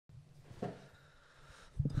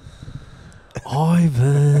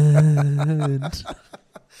Ivan.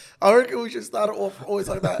 I reckon we should start it off always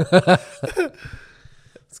like that.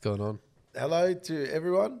 What's going on? Hello to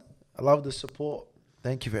everyone. I love the support.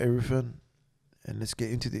 Thank you for everything. And let's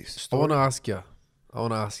get into this I story. want to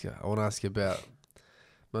ask you about,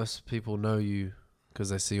 most people know you because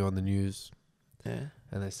they see you on the news Yeah.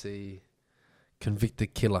 and they see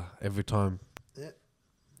convicted killer every time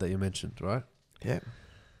that you mentioned, right? Yeah.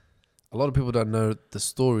 A lot of people don't know the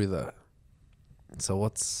story though.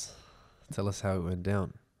 So tell us how it went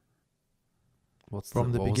down.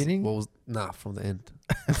 From the beginning? From the end.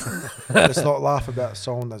 Let's not laugh about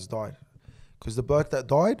someone that's died. Because the bloke that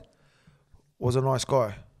died was a nice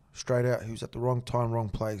guy. Straight out. He was at the wrong time, wrong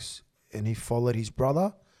place. And he followed his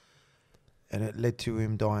brother. And it led to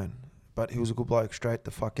him dying. But he was a good bloke. Straight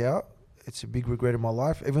the fuck out. It's a big regret in my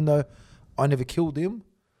life. Even though I never killed him,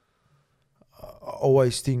 I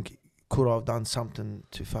always think, could I have done something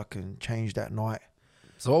to fucking change that night?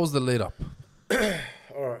 So what was the lead up?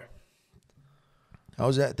 All right. I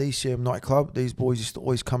was at DCM nightclub. These boys used to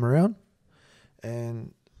always come around.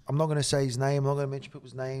 And I'm not going to say his name. I'm not going to mention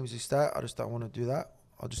people's names, this, that. I just don't want to do that.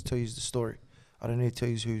 I'll just tell you the story. I don't need to tell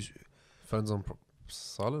you who's... Phone's on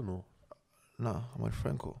silent or? No, I'm on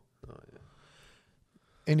phone call. Oh, yeah.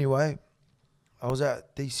 Anyway, I was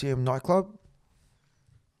at DCM nightclub.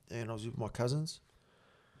 And I was with my cousins.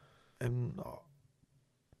 And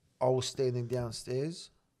I was standing downstairs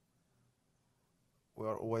where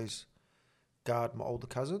I always guard my older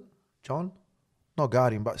cousin, John. Not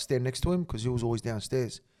guard him, but stand next to him because he was always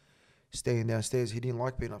downstairs. Staying downstairs. He didn't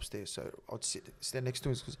like being upstairs, so I'd stand next to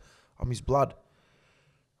him because I'm his blood.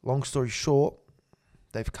 Long story short,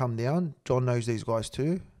 they've come down. John knows these guys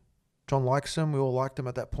too. John likes them. We all liked them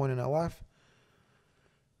at that point in our life.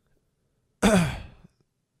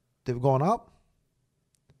 They've gone up.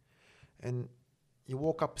 And you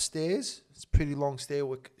walk upstairs. It's a pretty long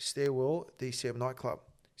stairwell at DCM nightclub.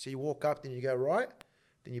 So you walk up, then you go right,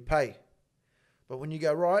 then you pay. But when you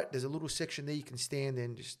go right, there's a little section there you can stand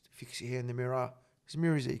and just fix your hair in the mirror. There's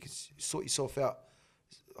mirrors there. You can sort yourself out.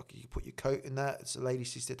 Like you put your coat in that. It's a lady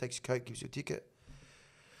sister takes your coat, gives you a ticket.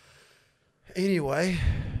 Anyway,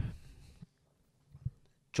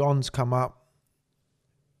 John's come up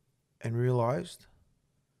and realised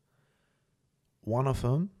one of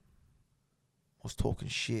them was talking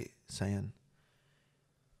shit, saying,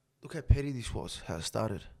 look how petty this was, how it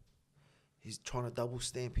started. He's trying to double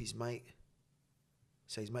stamp his mate.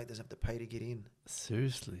 So his mate doesn't have to pay to get in.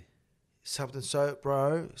 Seriously? Something so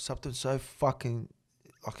fucking...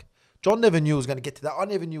 Like, John never knew it was going to get to that. I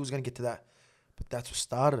never knew it was going to get to that. But that's what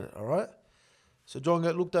started it, all right? So John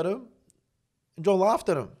looked at him, and John laughed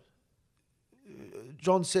at him.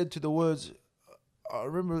 John said to the words...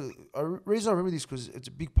 reason I remember this because it's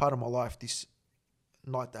a big part of my life, this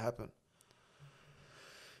night that happened.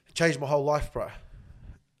 It changed my whole life, bro.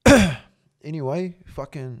 Anyway,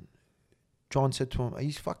 fucking John said to him, are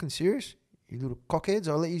you fucking serious? You little cockheads,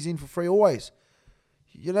 I'll let you in for free always.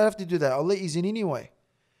 You don't have to do that. I'll let you in anyway.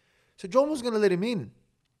 So John was going to let him in.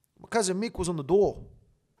 My cousin Mick was on the door.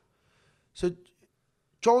 So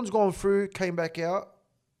John's gone through, came back out.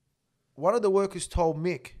 One of the workers told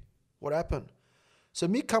Mick what happened. So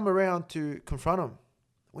Mick come around to confront him.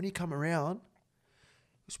 When he come around,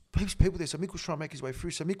 there's people there. So Mick was trying to make his way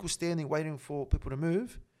through. So Mick was standing waiting for people to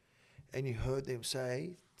move. And he heard them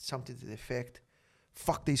say something to the effect,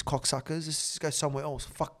 fuck these cocksuckers. Let's go somewhere else.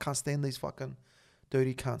 Fuck, can't stand these fucking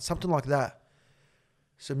dirty cunts. Something like that.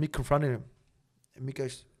 So Mick confronted him. And Mick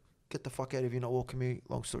goes, get the fuck out of here, not walking me.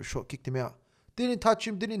 Long story short, kicked him out. Didn't touch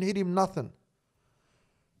him, didn't hit him, nothing.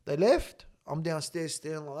 They left. I'm downstairs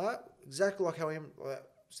standing like that. Exactly like how I am, like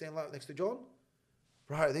standing like next to John.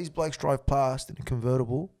 Right, these blokes drive past in a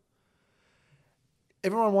convertible.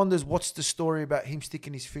 Everyone wonders what's the story about him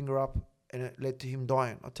sticking his finger up and it led to him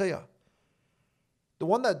dying. I'll tell you. The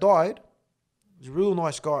one that died was a real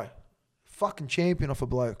nice guy. Fucking champion of a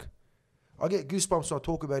bloke. I get goosebumps when I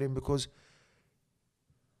talk about him because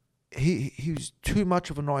he was too much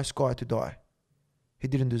of a nice guy to die. He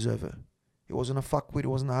didn't deserve it. He wasn't a fuckwit. He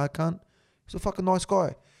wasn't a hard cunt. He was a fucking nice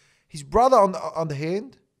guy. His brother, on the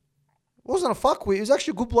hand, wasn't a fuckwit. He was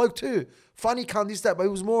actually a good bloke too. Funny cunt, this, that, but he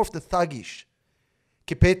was more of the thuggish.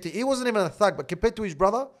 Compared to, he wasn't even a thug, but compared to his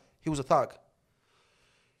brother, he was a thug.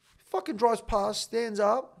 Fucking drives past, stands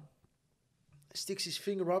up, sticks his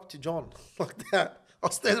finger up to John like that. I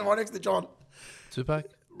was standing right next to John. Tupac?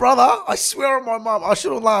 Brother, I swear on my mum, I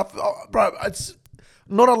shouldn't laugh. Bro, it's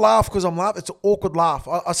not a laugh because I'm laughing. It's an awkward laugh.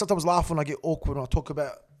 I sometimes laugh when I get awkward when I talk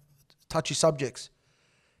about touchy subjects.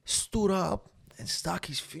 Stood up and stuck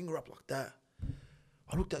his finger up like that.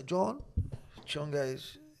 I looked at John. John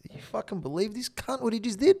goes, You fucking believe this cunt what he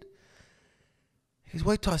just did? He goes,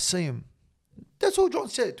 wait till I see him. That's all John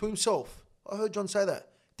said to himself. I heard John say that.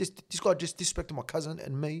 This guy just disrespected my cousin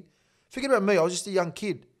and me. Forget about me. I was just a young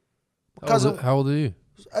kid. My cousin How old are you?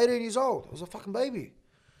 was 18 years old. I was a fucking baby.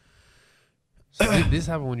 So this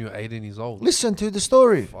happened when you were 18 years old. Listen to the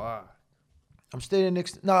story. Fuck. I'm standing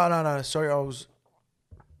next. No. Sorry, I was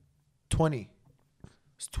 20. I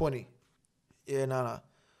was 20. Yeah, no.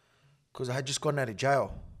 Because I had just gotten out of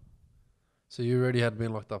jail. So you already had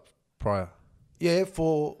been locked up prior. Yeah,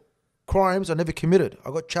 for crimes I never committed.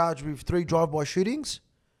 I got charged with 3 drive-by shootings.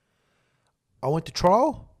 I went to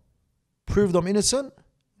trial, proved I'm innocent,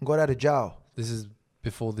 and got out of jail. This is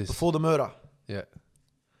before this. Before the murder. Yeah.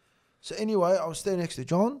 So anyway, I was standing next to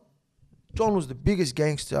John. John was the biggest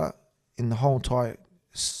gangster in the whole entire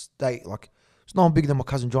state. Like, there's no one bigger than my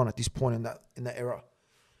cousin John at this point in that era.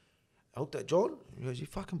 I looked at John. He goes, you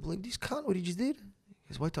fucking believe this cunt, what he just did? He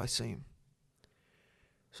goes, wait till I see him.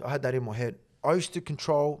 So I had that in my head. I used to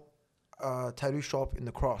control a tattoo shop in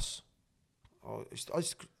the Cross. I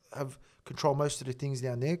used to have control most of the things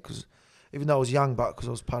down there because even though I was young, but because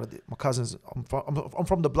I was part of my cousins, I'm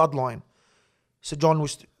from the bloodline. So John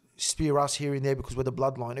was spear us here and there because we're the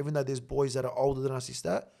bloodline. Even though there's boys that are older than us,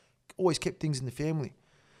 always kept things in the family.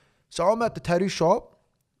 So I'm at the tattoo shop.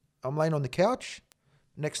 I'm laying on the couch.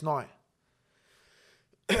 Next night,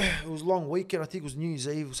 it was a long weekend. I think it was New Year's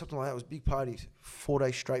Eve or something like that. It was a big party, 4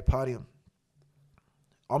 days straight partying.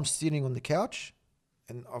 I'm sitting on the couch,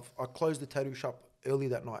 and I closed the tattoo shop early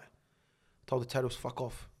that night. Told the tattooist, fuck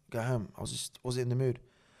off, go home. I wasn't in the mood.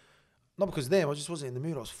 Not because of them, I just wasn't in the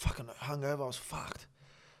mood. I was fucking hungover. I was fucked.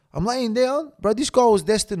 I'm laying down, bro. This guy was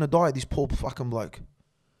destined to die. This poor fucking bloke.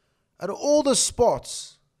 Out of all the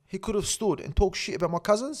spots he could have stood and talked shit about my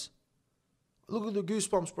cousins, look at the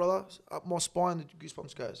goosebumps, brother. Up my spine, the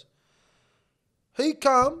goosebumps goes. He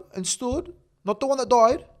come and stood, not the one that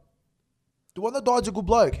died. The one that died's a good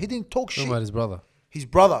bloke. He didn't talk shit. What about his brother? His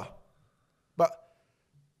brother. But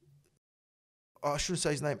I shouldn't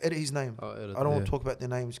say his name. Edit his name. Oh, edit, I don't want to talk about their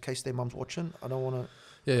names in case their mum's watching. I don't want to.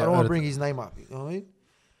 Yeah, I don't want to bring his name up. You know what I mean?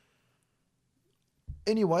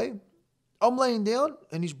 Anyway, I'm laying down,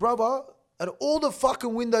 and his brother, out of all the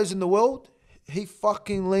fucking windows in the world, he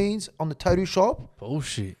fucking leans on the tattoo shop.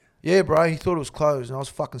 Bullshit. Yeah, bro. He thought it was closed, and I was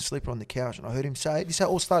fucking sleeping on the couch, and I heard him say, this is how it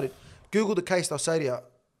all started. Google the case, they'll say to you,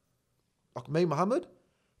 like me, Muhammad,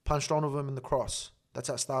 punched one of them in the cross. That's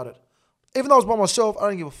how it started. Even though I was by myself, I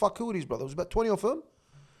don't give a fuck who it is, brother. There was about 20 of them.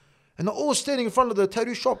 And they're all standing in front of the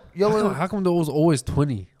tattoo shop yelling. How come there was always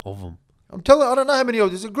 20 of them? I'm telling you, I don't know how many of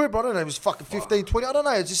them. There's a group, I don't know. It was fucking 15, 20. I don't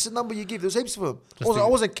know. It's just a number you give. There's heaps of them. I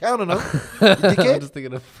wasn't counting them. You I'm dickhead. just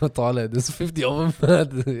thinking of Thailand. There's 50 of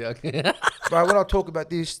them. Yeah, okay. Bro, when I talk about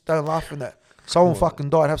this, don't laugh from that. Someone fucking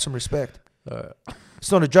died. Have some respect. Alright.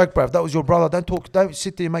 It's not a joke, bro. If that was your brother, don't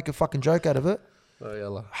sit there and make a fucking joke out of it. Oh,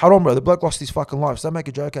 yalla. Hold on, bro. The bloke lost his fucking life, so don't make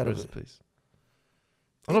a joke out of Rest it. in peace.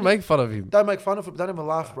 I'm not making fun of him. Don't make fun of it, but don't even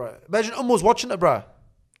laugh, bro. Imagine was watching it, bro.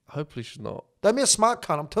 Hopefully she's not. Don't be a smart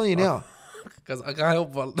cunt, I'm telling you now. Because I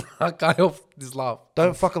can't help this laugh.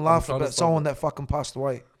 Don't fucking laugh trying to about stop someone it. that fucking passed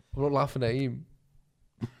away. I'm not laughing at him.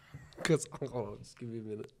 Because, hold on, just give me a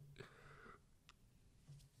minute.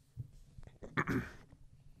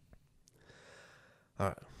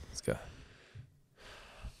 Alright, let's go.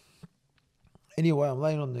 Anyway, I'm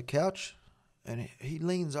laying on the couch, and he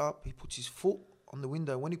leans up, he puts his foot on the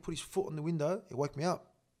window. When he put his foot on the window, it woke me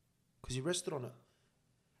up, because he rested on it.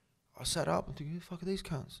 I sat up and thinking, who the fuck are these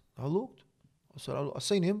cunts? I looked. I said, I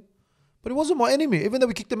seen him. But he wasn't my enemy. Even though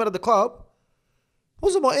we kicked him out of the club, he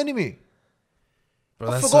wasn't my enemy. Bro,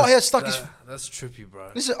 I forgot he had stuck his... That's trippy,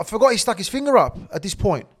 bro. Listen, I forgot he stuck his finger up at this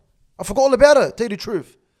point. I forgot all about it, tell you the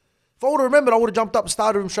truth. If I would have remembered, I would have jumped up and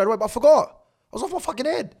started him straight away, but I forgot. I was off my fucking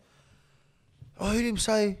head. I heard him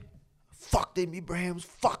say, fuck them Ibrahim's,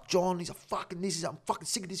 fuck John, he's a fucking this, I'm fucking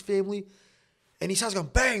sick of this family. And he starts going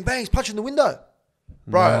bang, bang, he's punching the window.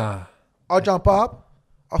 Bro, Nah. I jump up.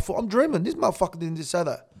 I thought, I'm dreaming. This motherfucker didn't just say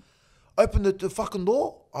that. Opened the fucking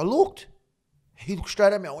door. I looked. He looked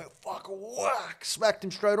straight at me. I went, fucking whack. Smacked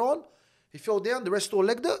him straight on. He fell down. The rest all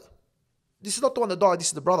legged it. This is not the one that died. This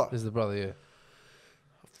is the brother. This is the brother, yeah.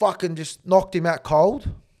 Fucking just knocked him out cold.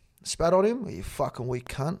 Spat on him. You fucking weak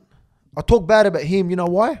cunt. I talk bad about him. You know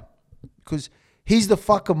why? Because he's the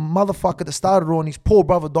fucking motherfucker that started it all, and his poor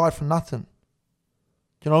brother died for nothing.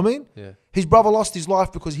 You know what I mean? Yeah. His brother lost his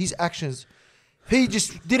life because his actions. If he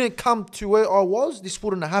just didn't come to where I was, this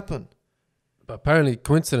wouldn't have happened. But apparently,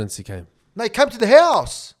 coincidence he came. No, he came to the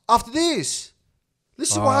house after this.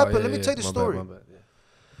 Listen what happened. Yeah, Let me tell you the My story. bad,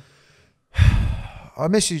 yeah. I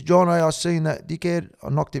messaged John. I seen that dickhead. I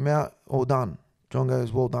knocked him out. All done. John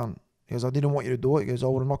goes, well done. He goes, I didn't want you to do it. He goes, I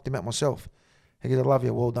would have knocked him out myself. He goes, I love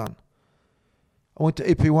you, well done. I went to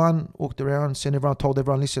EP1, walked around, told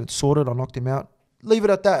everyone, listen, it's sorted, I knocked him out. Leave it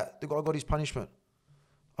at that. The guy got his punishment.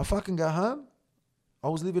 I fucking go home. I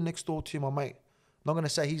was living next door to my mate. I'm not going to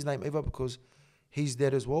say his name either because he's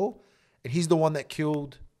dead as well. And he's the one that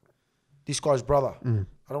killed this guy's brother.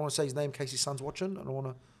 I don't want to say his name in case his son's watching. I don't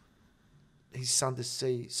want his son to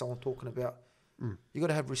see someone talking about. You got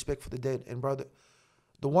to have respect for the dead. And bro,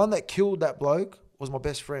 the one that killed that bloke was my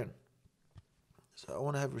best friend. So I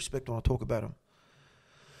want to have respect when I talk about him.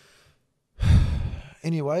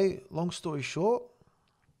 Anyway, long story short,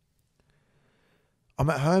 I'm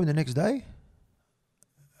at home the next day.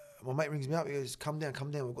 My mate rings me up. He goes, come down.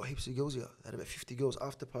 We've got heaps of girls here. They had about 50 girls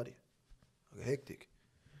after party. I go, hectic.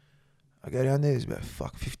 I go down there. There's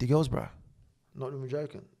about 50 girls, bro. Not even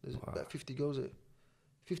joking. There's about 50 girls there.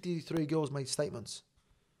 53 girls made statements.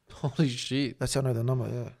 Holy shit. That's how I know the number,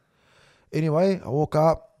 yeah. Anyway, I walk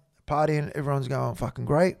up, partying. Everyone's going fucking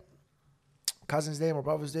great. Cousins there, my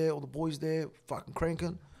brother's there, all the boys there, fucking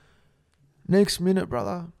cranking. Next minute,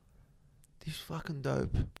 brother, this fucking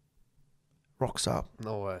dope rocks up.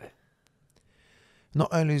 No way. Not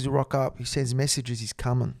only does he rock up, he sends messages, he's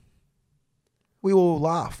coming. We all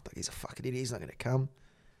laughed. Like, he's a fucking idiot, he's not going to come.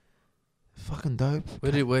 Fucking dope.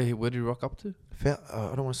 Where did he rock up to? I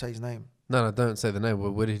don't want to say his name. No, don't say the name.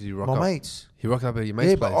 Where did he rock up? My mates. He rocked up at your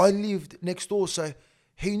mate's place? Yeah, but I lived next door, so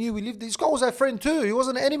he knew we lived. This guy was our friend too. He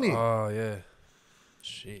wasn't an enemy. Oh, yeah.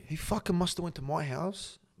 Shit. He fucking must have went to my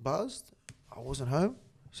house, buzzed. I wasn't home,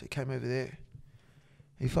 so he came over there.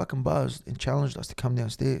 He fucking buzzed and challenged us to come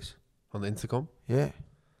downstairs. On the intercom? Yeah.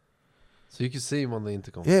 So you could see him on the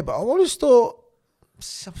intercom? Yeah, but I always thought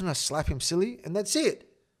something to slap him silly, and that's it.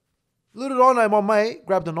 Little did I know, my mate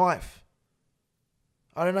grabbed a knife.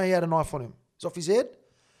 I don't know he had a knife on him. It's off his head.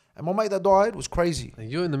 And my mate that died was crazy. And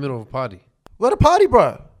you're in the middle of a party. We had a party,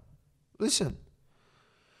 bro. Listen.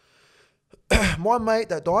 My mate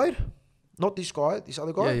that died, not this guy, this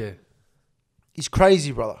other guy. Yeah. He's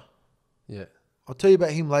crazy, brother. Yeah. I'll tell you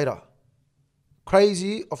about him later.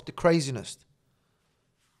 Crazy of the craziness.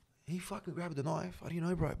 He fucking grabbed a knife. I didn't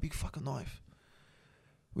know, bro. Big fucking knife.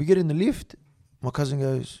 We get in the lift. My cousin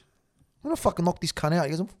goes, I'm going to fucking knock this cunt out.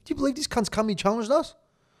 He goes, do you believe this cunt's come and challenged us?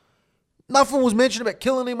 Nothing was mentioned about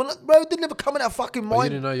killing him. Bro, it didn't ever come in our fucking mind. But you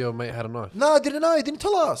didn't know your mate had a knife? No, I didn't know. He didn't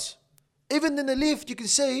tell us. Even in the lift, you can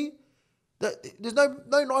see that there's no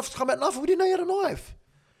knives come out, nothing. We didn't know he had a knife.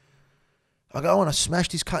 I go, I want to smash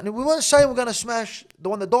this cunt. We weren't saying we're going to smash the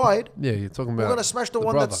one that died. Yeah, you're talking about We're going to smash the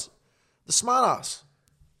one brother. that's the smart ass.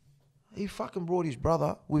 He fucking brought his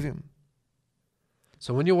brother with him.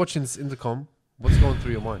 So when you're watching this intercom, what's going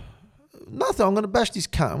through your mind? Nothing. I'm going to bash this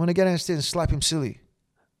cunt. I'm going to get downstairs and slap him silly.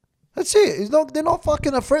 That's it. They're not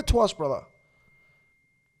fucking a threat to us, brother.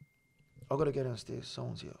 I've got to get downstairs.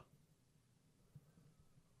 Someone's here.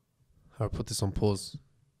 I'll put this on pause.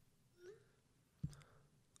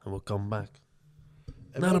 And we'll come back.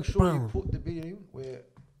 And Not make a sure problem. you put the bit in where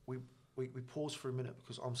we pause for a minute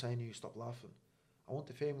because I'm saying you stop laughing. I want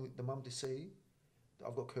the family, the mum to see that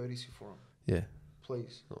I've got courtesy for him. Yeah.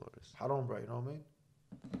 Please. No worries. Haram, bro. You know what I mean?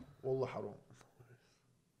 Wallah haram.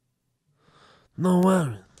 No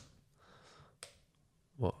worries.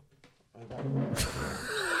 What?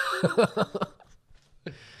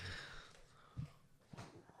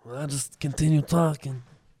 I'll just continue talking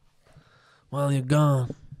while you're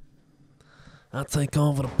gone. I'll take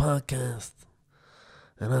over the podcast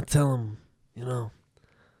and I'll tell them,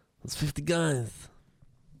 there's 50 guys.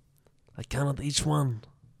 I counted each one.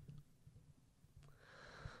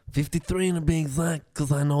 53 to be exact,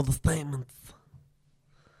 because I know the statements.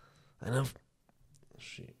 And I've...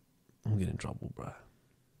 Shit. I'm getting in trouble, bro.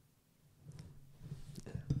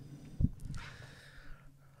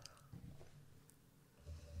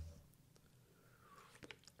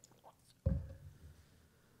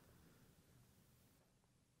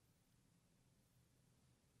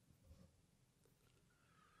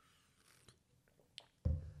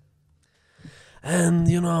 And,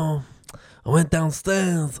 I went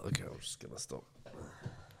downstairs. Okay, I'm just going to stop.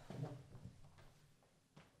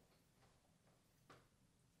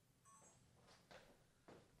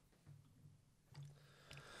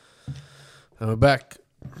 And we're back.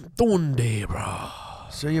 Dundee, bro.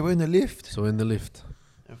 So you were in the lift So we're in the lift.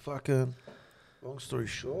 and fucking, long story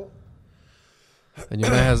short, And your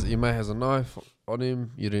mate has a knife on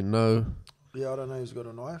him. You didn't know. yeah, I don't know, he's got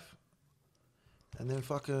a knife. And then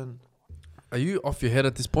fucking, Are you off your head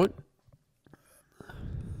at this point?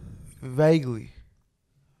 vaguely.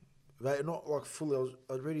 Not like fully.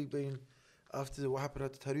 I'd already been, after what happened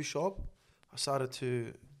at the tattoo shop, I started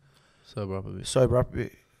to Sober up a bit. Sober up a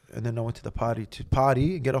bit. And then I went to the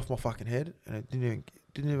party and get off my fucking head. And it didn't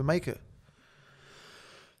even make it.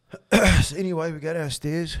 So anyway, we go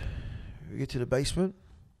downstairs. We get to the basement.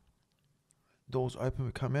 Doors open,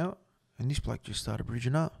 we come out. And this bloke just started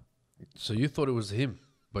bridging up. So you thought it was him,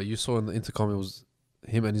 but you saw in the intercom it was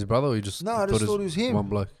him and his brother, or you just No, I just thought it was him. one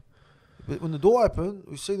bloke? But when the door opened,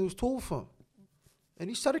 we see there was tall for him. And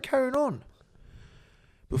he started carrying on.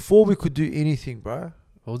 Before we could do anything, bro.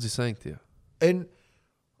 What was he saying to you? And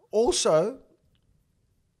also,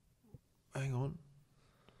 hang on.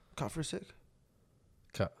 Cut for a sec.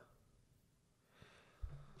 Cut.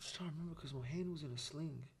 I'm just trying to remember because my hand was in a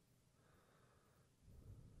sling.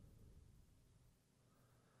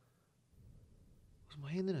 Was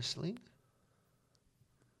my hand in a sling?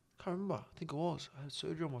 Can't remember. I think it was. I had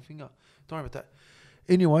surgery on my finger. Don't worry about that.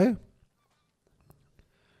 Anyway,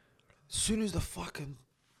 as soon as the fucking,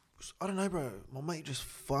 I don't know, bro. My mate just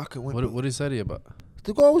fucking went. What did he say to you about?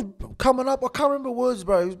 The guy was coming up. I can't remember words,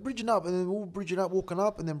 bro. He was bridging up, and then we were bridging up, walking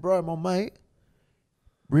up, and then, bro, my mate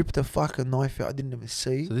ripped the fucking knife out. I didn't even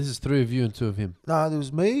see. So this is 3 of you and 2 of him. Nah, there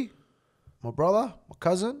was me, my brother, my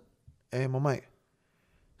cousin, and my mate.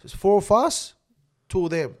 So it's 4 of us, 2 of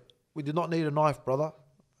them. We did not need a knife, brother,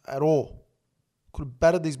 at all. Could have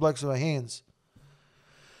battered these blokes with our hands.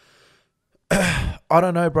 I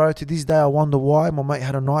don't know, bro. To this day, I wonder why my mate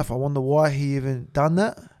had a knife. I wonder why he even done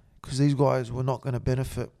that. Because these guys were not going to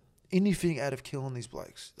benefit anything out of killing these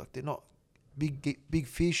blokes. Like, they're not big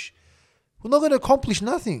fish. We're not going to accomplish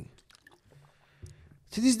nothing.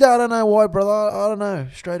 To this day, I don't know why, brother. I don't know.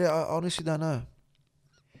 Straight out, I honestly don't know.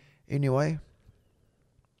 Anyway,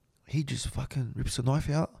 he just fucking rips the knife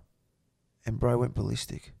out. And bro went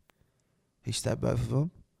ballistic. He stabbed both of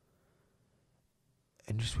them.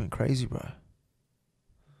 And just went crazy, bro.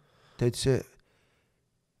 That's it.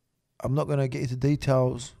 I'm not going to get into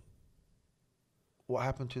details what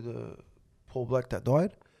happened to the poor bloke that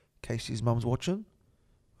died, in case his mum's watching.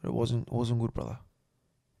 But it wasn't good, brother.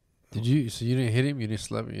 Did you? So you didn't hit him? You didn't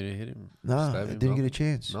slap him? You didn't hit him? Nah, Stab I him, didn't get a nothing?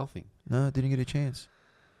 chance. Nothing. No, I didn't get a chance.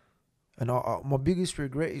 And my biggest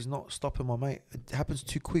regret is not stopping my mate. It happens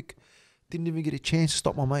too quick. Didn't even get a chance to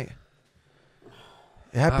stop my mate.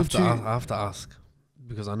 It happened I have to ask,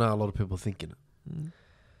 because I know a lot of people thinking it. Mm.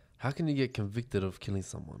 How can you get convicted of killing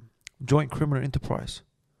someone? Joint criminal enterprise.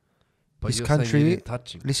 But This you're saying country- you didn't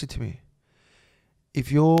touch him. Listen to me.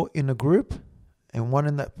 If you're in a group and one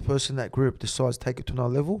in that person in that group decides to take it to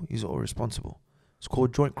another level, he's all responsible. It's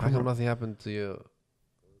called joint How come criminal. nothing happened to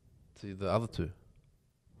the other 2?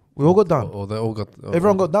 We all got done. Or they all got...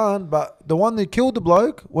 Everyone got done, but the one that killed the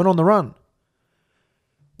bloke went on the run.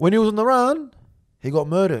 When he was on the run, he got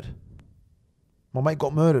murdered. My mate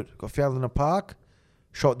got murdered. Got found in a park,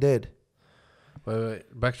 shot dead. Wait,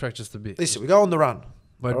 backtrack just a bit. Listen, we go on the run.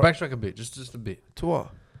 Wait, alright. backtrack a bit, just a bit. To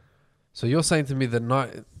what? So you're saying to me that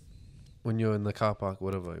night when you're in the car park,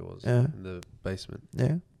 whatever it was, Yeah. in the basement,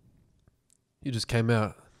 Yeah. you just came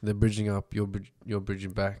out, they're bridging up, you're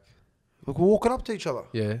bridging back. Look, we're walking up to each other.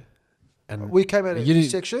 Yeah. And We came out of you the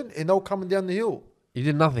didn't- section and they were coming down the hill. you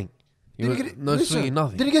did nothing. You Didn't were, get it- no listen, swinging,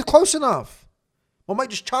 nothing. Didn't get close enough. My mate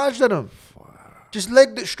just charged at him. Just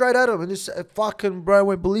legged it straight at him, and this fucking bro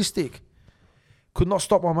went ballistic. Could not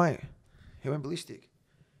stop my mate. He went ballistic.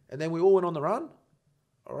 And then we all went on the run.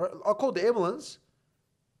 All right. I called the ambulance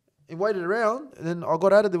and waited around. And then I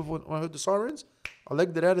got out of there when I heard the sirens. I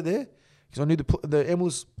legged it out of there because I knew the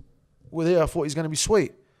ambulance were there. I thought he's going to be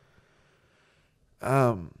sweet.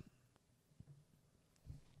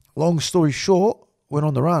 Long story short, went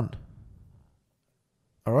on the run.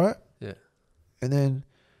 All right. Yeah. And then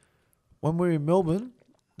when we were in Melbourne,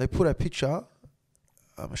 they put our picture,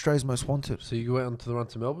 Australia's Most Wanted. So you went on to the run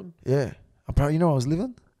to Melbourne? Yeah. I'm proud. You know where I was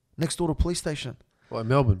living? Next door to a police station. What, in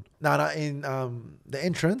Melbourne? No, in the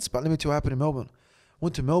entrance, but let me tell you what happened in Melbourne.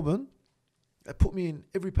 Went to Melbourne. They put me in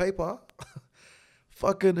every paper.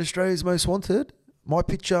 Fucking Australia's Most Wanted. My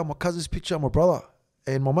picture, my cousin's picture, my brother,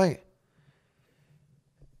 and my mate.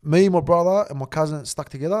 Me, my brother, and my cousin stuck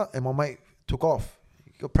together, and my mate took off.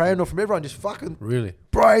 He got paranoid from everyone, just fucking... Really?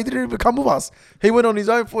 Bro, he didn't even come with us. He went on his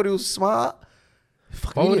own, thought he was smart.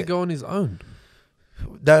 Fucking Why would he idiot. go on his own?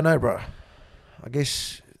 Don't know, bro. I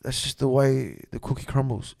guess that's just the way the cookie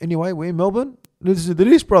crumbles. Anyway, we're in Melbourne. Listen to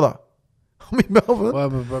this, brother. I'm in Melbourne. Well,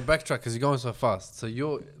 but backtrack because you're going so fast. So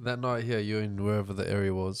you're that night here, you're in wherever the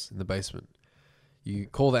area was in the basement. You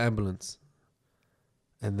call the ambulance,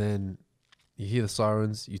 and then you hear the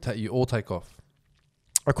sirens. You all take off.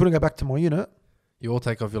 I couldn't go back to my unit. You all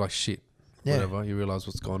take off. You're like shit. Yeah. Whatever. You realize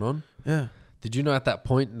what's going on. Yeah. Did you know at that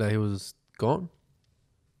point that he was gone?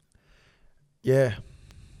 Yeah.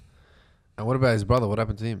 And what about his brother? What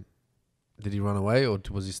happened to him? Did he run away or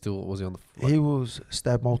was he on the He was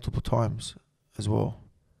stabbed multiple times as well.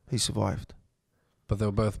 He survived. But they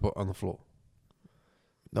were both on the floor.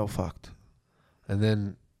 They were fucked. And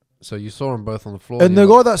then, so you saw them both on the floor. And the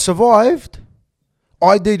guy that survived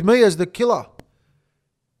ID'd me as the killer.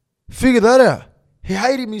 Figure that out. He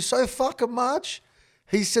hated me so fucking much.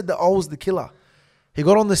 He said that I was the killer. He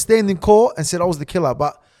got on the stand in court and said I was the killer.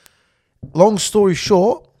 But long story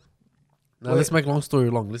short. Now let's make long story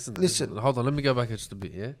long. Listen. Hold on. Let me go back just a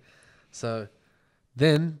bit. Yeah. So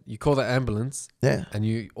then you call the ambulance. Yeah. And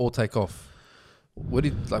you all take off.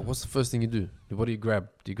 What's the first thing you do? What do you grab?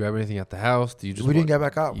 Do you grab anything at the house? Do you just? We didn't go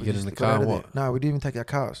back up. You we get in the car and what? No, we didn't even take our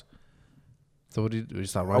cars. So what did you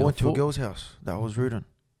start riding? I went to a girl's house that I was rooting.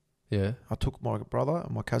 Yeah. I took my brother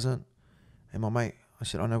and my cousin and my mate. I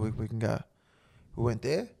said, I know we can go. We went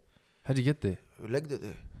there. How'd you get there? We legged it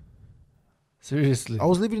there. Seriously? I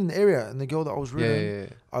was living in the area and the girl that I was rooting, Yeah.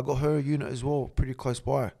 I got her unit as well, pretty close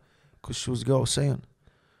by, because she was the girl I was seeing.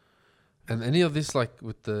 And any of this, like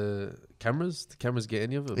with the cameras? The cameras get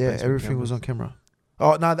any of it? Yeah, everything was on camera.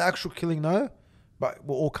 Oh, no, the actual killing, no. But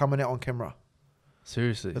we're all coming out on camera.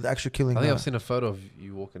 Seriously? But the actual killing, I think no. I've seen a photo of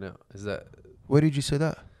you walking out. Is that... Where did you see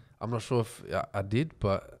that? I'm not sure if I did,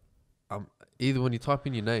 but either when you type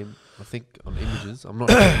in your name, I think on images, I'm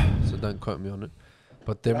not sure, so don't quote me on it.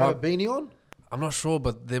 But there Have a might... beanie on? I'm not sure,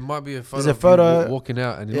 but there might be a photo There's a of photo you walking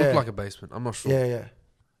out and it yeah. looked like a basement. I'm not sure. Yeah.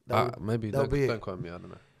 Maybe. that'll be Don't it. quote me. I don't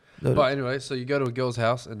know. That'll- But anyway, so you go to a girl's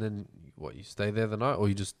house and then what? You stay there the night, or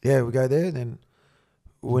you just? Yeah, we go there, and then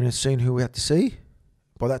we went and seen who we had to see.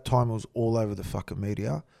 By that time, it was all over the fucking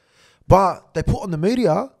media. But they put on the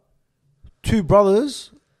media 2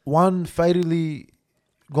 brothers, one fatally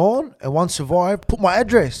gone and one survived, put my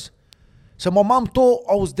address. So my mum thought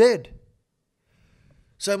I was dead.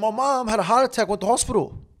 So my mum had a heart attack, went to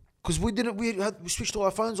hospital. Because we switched all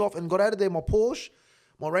our phones off and got out of there. My Porsche,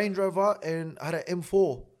 my Range Rover, and I had an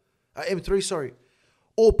M3, sorry.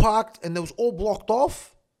 All parked and they was all blocked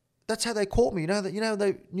off. That's how they caught me. You know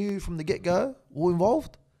they knew from the get-go, all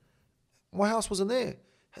involved. My house wasn't there.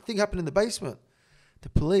 That thing happened in the basement. The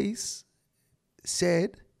police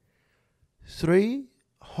said 3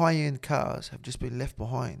 high-end cars have just been left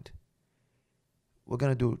behind. We're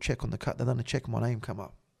going to do a check on the car. They're going to check my name come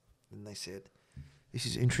up. And they said, this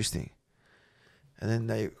is interesting. And then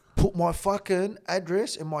they put my fucking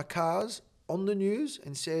address and my cars on the news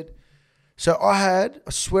and said, so I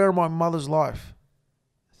swear on my mother's life,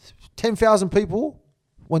 10,000 people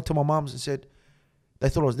went to my mum's and said they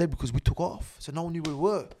thought I was dead because we took off. So no one knew where we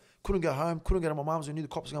were. Couldn't go home, couldn't go to my mum's. We knew the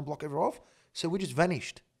cops were going to block everyone off. So we just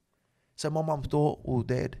vanished. So my mum thought we were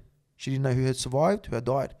dead. She didn't know who had survived, who had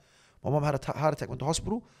died. My mum had a heart attack, went to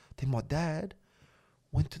hospital. Then my dad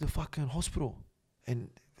went to the fucking hospital and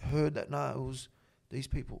heard that, it was these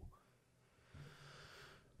people.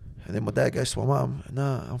 And then my dad goes to my mum,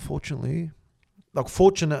 unfortunately,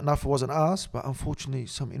 fortunate enough it wasn't us, but unfortunately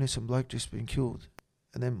some innocent bloke just been killed.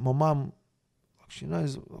 And then my mum, she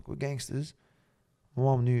knows we're gangsters. My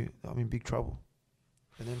mum knew I'm in big trouble.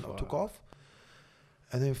 And then I took off.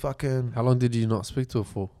 And then fucking... How long did you not speak to her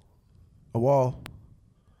for? A while.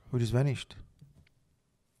 We just vanished.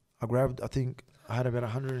 I think I had about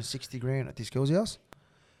 160 grand at this girl's house.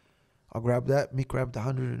 I grabbed that. Mick grabbed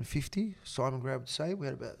 150. Simon grabbed the same. We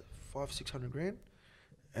had about 500-600 grand.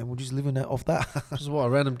 And we're just living off that. Just what, a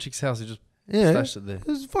random chick's house, you just stashed it there. It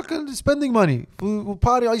was fucking spending money. We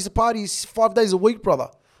party. I used to party 5 days a week, brother.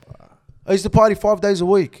 I used to party 5 days a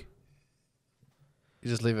week. You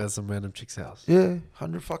just leave it at some random chick's house. Yeah,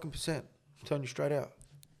 100%. I'm telling you straight out.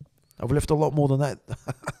 I've left a lot more than that.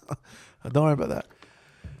 Don't worry about that.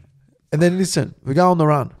 And then listen, we go on the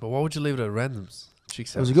run. But why would you leave it at randoms?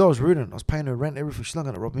 Chick's house. There was a girl I was rooting. I was paying her rent, everything. She's not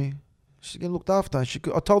going to rob me. She's getting looked after. I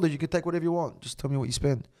told her you could take whatever you want. Just tell me what you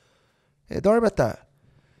spend. Yeah, don't worry about that.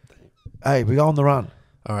 Hey, we go on the run.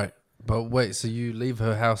 All right. But wait, so you leave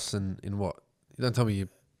her house in what? You don't tell me you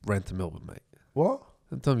ran to Melbourne, mate. What?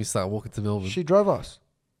 Don't tell me you start walking to Melbourne. She drove us.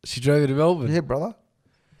 She drove you to Melbourne? Yeah, brother.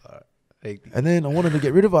 All right. And then I wanted to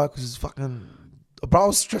get rid of her because it's fucking... Bro, I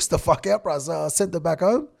was stressed the fuck out, bro. So I sent her back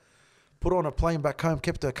home. Put her on a plane back home.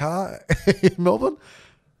 Kept her car in Melbourne.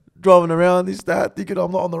 Driving around, this, that. Thinking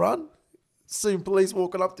I'm not on the run. Seeing police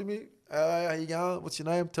walking up to me. How you going? What's your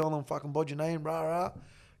name? Telling them fucking bod your name. Rah, rah.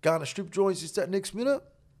 Going to strip joints. Just that next minute.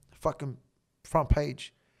 Fucking front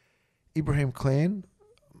page. Ibrahim Clan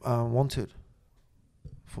wanted.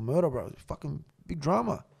 For murder, bro. Fucking big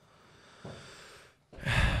drama.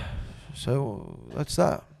 So that's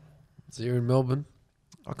that. So you're in Melbourne?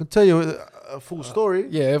 I can tell you a full story.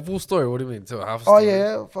 Yeah, a full story. What do you mean? So half a story? Oh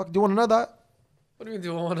yeah, fuck. Do you want to know that? What do you mean?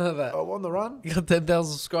 Do I want to know that? I'm on the run. You got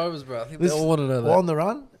 10,000 subscribers, bro. I think Listen, they all want to know We're that. on the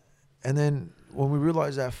run. And then when we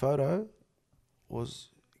realised our photo was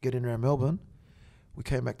getting around Melbourne, we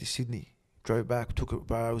came back to Sydney. Drove back, took it,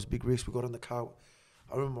 bro. It was a big risk. We got in the car.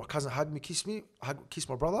 I remember my cousin hugged me, kissed me. I kissed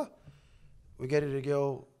my brother. We get to the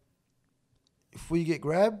girl, if we get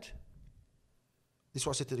grabbed, this is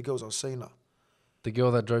what I said to the girls I was seeing her. The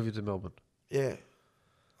girl that drove you to Melbourne. Yeah.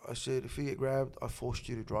 I said, if we get grabbed, I forced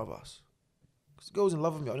you to drive us. Because the girl was in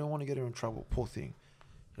love with me. I didn't want to get her in trouble. Poor thing.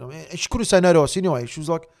 You know what I mean? And she couldn't say no to us anyway. She was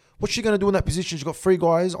like, what's she going to do in that position? She's got 3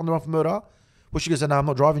 guys on the run for murder. What's she going to say? No, I'm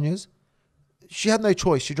not driving you. She had no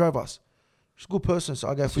choice. She drove us. She's a good person. So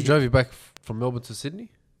I go, She drove you back from Melbourne to Sydney?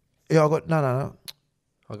 yeah, I got, no.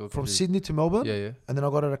 I got From confused. Sydney to Melbourne. Yeah, yeah. And then I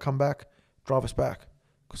got her to come back, drive us back.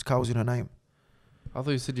 Because the car was in her name. I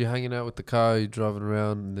thought you said you're hanging out with the car, you're driving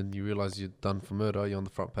around, and then you realise you're done for murder. You're on the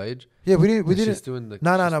front page. Yeah, we did. We And she's didn't. doing the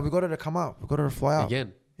No. We got her to come up. We got her to fly out.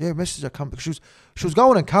 again. Yeah, message her come because she was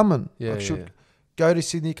going and coming. Yeah, Like, she yeah, would yeah. go to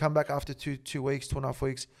Sydney, come back after 2 weeks, 2.5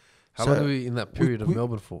 weeks. How So, long were we in that period of we-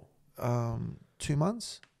 Melbourne for? 2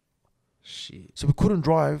 months. Shit. So we couldn't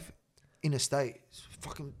drive in a state. It's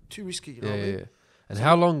fucking too risky, you know Yeah, what I yeah, mean? yeah. And So-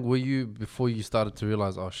 how long were you before you started to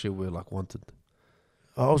realise, oh shit, we're like wanted?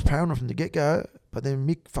 I was paranoid from the get-go, but then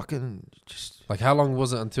Mick fucking just... Like how long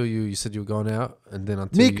was it until you said you were going out, and then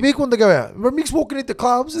until Mick wanted to go out. Bro, Mick's walking into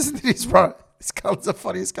clubs. Listen to this, bro. This cunt's the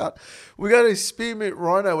funniest cunt. We go to Spearmint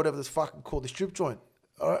Rhino, whatever this fucking called, the strip joint.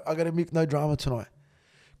 All right, I got to Mick, no drama tonight.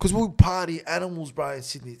 Because we'll party animals, bro, in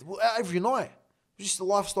Sydney. Well, every night. It's just the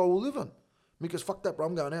lifestyle we're living. Mick goes, fuck that, bro.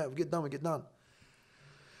 I'm going out. We get done.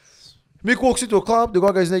 Mick walks into a club. The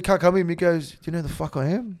guy goes, no, you can't come in. Mick goes, do you know who the fuck I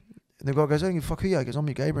am? And the guy goes, I don't give a fuck who you are. He goes, I'm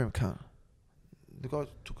Mick Abraham, cunt. The guy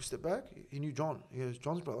took a step back. He knew John. He goes,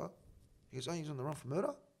 John's brother. He goes, oh, he's on the run for murder?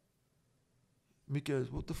 Mick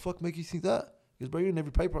goes, what the fuck make you think that? He goes, bro, you're in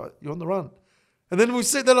every paper. You're on the run. And then I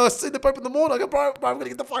see the paper in the morning. I go, bro, I'm going to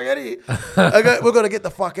get the fuck out of here. I go, we're going to get the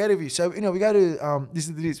fuck out of here. So, we go to,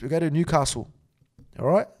 listen to this. We go to Newcastle. All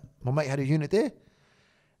right? My mate had a unit there.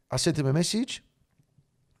 I sent him a message.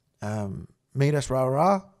 Meet us,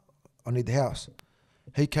 rah. I need the house.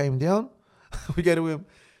 He came down. We go to him.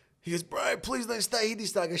 He goes, bro, please don't stay here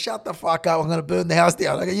this day. I go, shut the fuck up. I'm going to burn the house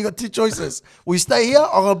down. I go, you got 2 choices. We stay here,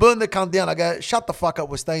 I'm going to burn the cunt down. I go, shut the fuck up.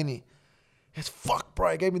 We're staying here. He goes, fuck,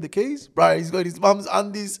 bro. He gave me the keys. Bro, he's got his mum's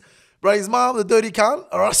undies. Bro, his mum, the dirty cunt.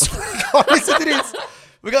 All right, God, listen to this.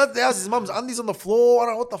 We got to the house. His mum's undies on the floor. I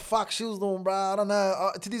don't know what the fuck she was doing, bro. I don't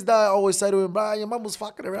know. To this day, I always say to him, bro, your mum was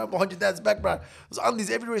fucking around behind your dad's back, bro. There's undies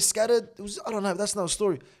everywhere scattered. It was, I don't know. That's another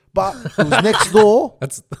story. But it was next door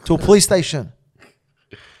to a police station.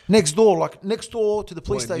 Next door to the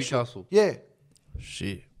police What, in station. Newcastle? Yeah.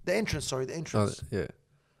 shit. The entrance. Oh, yeah.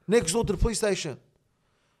 Next door to the police station.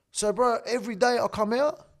 So, bro, every day I come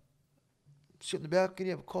out, sit in the balcony,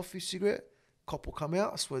 have a coffee, cigarette. Cop will come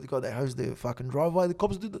out. I swear to God, they hose their fucking driveway. The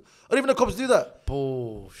cops do that. I don't even know cops do that.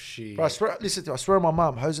 Bullshit. Bro, I swear on my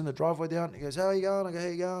mum, hosing the driveway down. He goes, how are you going? I go, how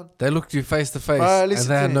you going? They looked you face to face, Bro, and listen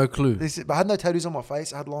they to had me. no clue. But I had no tattoos on my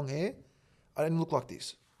face. I had long hair. I didn't look like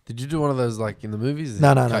this. Did you do one of those like in the movies?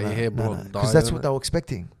 No. Cut your hair blonde, Because dye that's it, what they were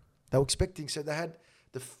expecting. They were expecting. So they had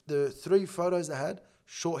the 3 photos they had,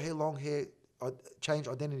 short hair, long hair, change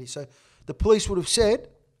identity. So the police would have said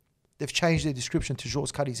they've changed their description to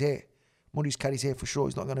George cut his hair. Moody's cut his hair for sure.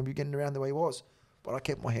 He's not going to be getting around the way he was. But I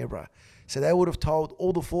kept my hair, bro. So they would have told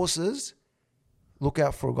all the forces, look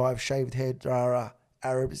out for a guy with shaved head,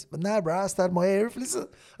 Arabs. But no, bro, I started my hair. Listen,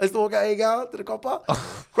 I used to walk out here going to the copper.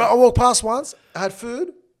 Bro, I walked past once. I had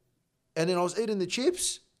food. And then I was eating the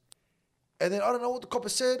chips. And then I don't know what the copper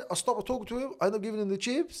said. I stopped talking to him. I ended up giving him the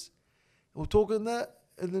chips. We're talking that.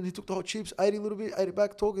 And then he took the hot chips, ate it a little bit, ate it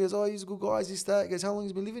back, talking. He goes, oh, he's a good guy. He's this, that. He goes, how long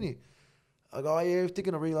has he been living here? I go, oh, yeah,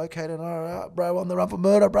 thinking of relocating. All right, bro, on the run for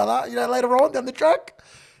murder, brother. You know, later on down the track,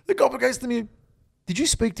 the copper goes to me, did you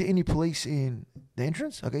speak to any police in the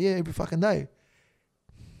entrance? I go, yeah, every fucking day.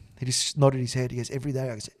 He just nodded his head. He goes, every day?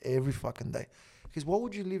 I go, every fucking day. He goes, why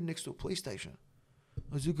would you live next to a police station?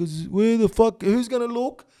 I said, because where the fuck, who's going to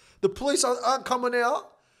look? The police aren't coming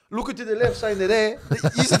out, looking to the left saying they're there. You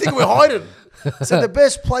used to think we're hiding. So the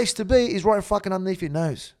best place to be is right fucking underneath your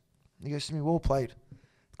nose. He goes to me, well played.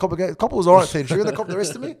 The copper was all right, Peter. You the cop the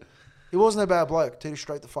rest of me? He wasn't a bad bloke. Tell you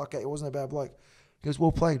straight the fuck out. He wasn't a bad bloke. He goes,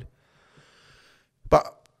 well played.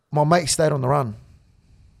 But my mate stayed on the run.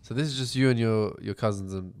 So this is just you and your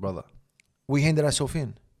cousins and brother. We handed ourselves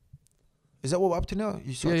in. Is that what we're up to now?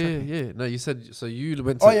 You Yeah. No, you said so. You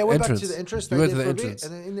went to Oh yeah, the we're entrance. back to the entrance. You Stayed went to there the for a bit, entrance,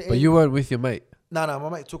 and then in the but end- you weren't with your mate. No, my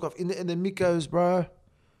mate took off. And then Mick goes, bro,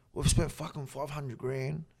 we've spent fucking 500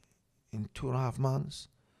 grand in 2.5 months.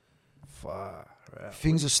 Far out.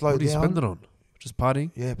 Things are slowed What do you down. spend it on? Just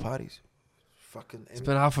partying? Yeah, parties. Fucking.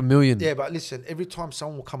 Spend $500,000. Yeah, but listen, every time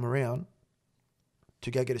someone will come around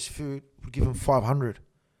to go get us food, we give them 500.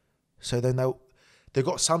 So then they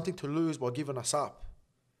got something to lose by giving us up.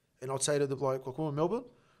 And I'd say to the bloke, like, we're in Melbourne,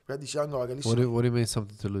 we had this young guy, I go, listen, What do you mean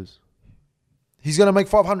something to lose? he's going to make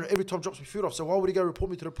 500 every time he drops me food off. So why would he go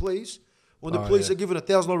report me to the police when the police are giving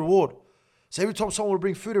 $1,000 reward? So every time someone would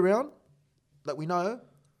bring food around that we know,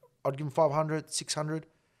 I'd give them 500, 600.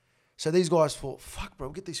 So these guys thought, fuck, bro,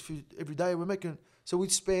 we get this food every day. We're making, so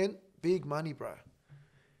we'd spend big money, bro.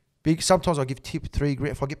 Big. Sometimes I give tip $3,000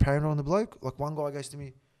 if I get paranoid on the bloke. Like one guy goes to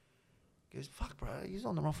me, goes, fuck, bro, he's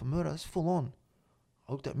on the run for murder. It's full on.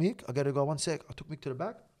 I looked at Mick. I go to go 1 sec. I took Mick to the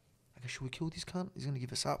back. I go, should we kill this cunt? He's going to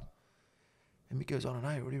give us up. And Mick goes, I don't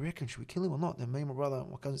know. What do you reckon? Should we kill him or not? Then me and my brother and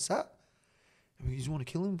my cousin sat. And we just want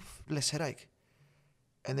to kill him, less headache.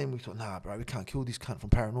 And then we thought, nah, bro, we can't kill this cunt from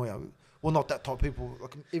paranoia. We're not that type of people.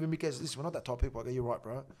 Like even Mick goes, listen, we're not that type of people. I go, you're right,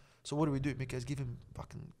 bro. So what do? Mick goes, give him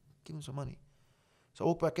some money. So I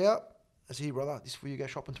walk back out. I said, here, brother, this is for you. Go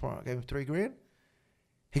shopping tomorrow. I gave him $3,000.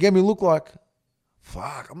 He gave me a look like,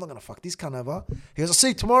 fuck, I'm not going to fuck this cunt over. He goes, I'll see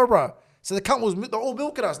you tomorrow, bro. So the cunt was, they're all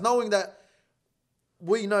milking us, knowing that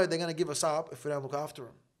we know they're going to give us up if we don't look after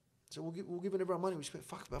them. So we're giving everyone money. We spent,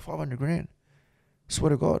 about $500,000.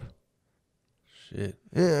 Swear to God. Shit.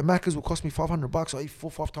 Yeah, Macca's will cost me $500. I eat 4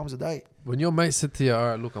 or 5 times a day. When your mate said to you,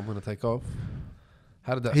 all right, look, I'm going to take off,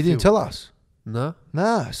 how did that feel? He didn't tell us. No?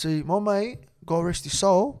 Nah, see, my mate, God rest his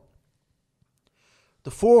soul,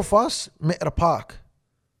 the 4 of us met at a park.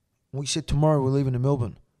 We said tomorrow we're leaving to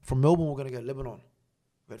Melbourne. From Melbourne, we're going to go to Lebanon.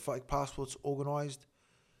 We had fake passports organised.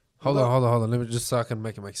 Hold on. Let me just so I can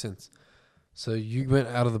make it make sense. So you went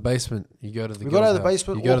out of the basement. You go to the girl's house. We got out of the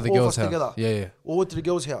basement. You go to the all of girl's us house. together. Yeah. We went to the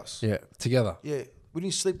girl's house. Yeah, together. Yeah. We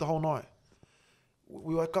didn't sleep the whole night.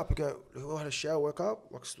 We woke up. We had a shower, woke up,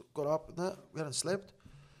 got up and that. We hadn't slept.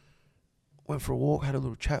 Went for a walk, had a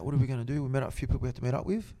little chat. What are we going to do? We met up a few people we had to meet up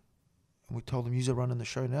with. And we told them, you're running the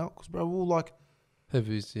show now. Because, bro, we're all like...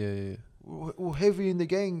 Heavies, yeah. We're heavy in the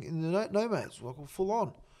gang, in the nomads. Like, we're full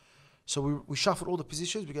on. So we shuffled all the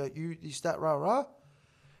positions. We go, you start, rah.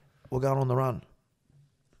 We're going on the run.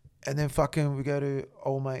 And then we go to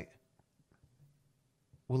old mate.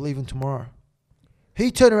 We're leaving tomorrow. He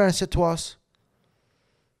turned around and said to us,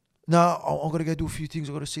 no, I'm going to go do a few things.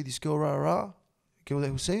 I've got to see this girl, rah. Girl that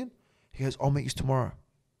he was seeing. He goes, I'll meet you tomorrow.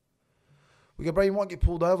 We go, bro, you might get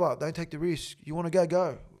pulled over. Don't take the risk. You want to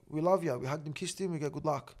go. We love you. We hugged him, kissed him. We go, good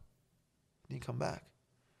luck. Didn't come back.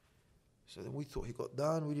 So then we thought he got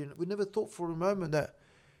done. We never thought for a moment that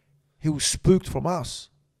he was spooked from us.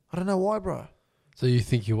 I don't know why, bro. So you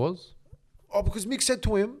think he was? Oh, because Mick said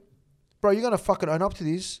to him, bro, you're going to fucking own up to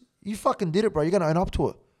this. You fucking did it, bro. You're going to own up to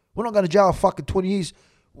it. We're not going to jail fucking 20 years.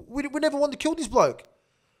 We never wanted to kill this bloke.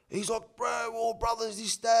 He's like, bro, we're all brothers,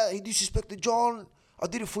 this, that. He disrespected John. I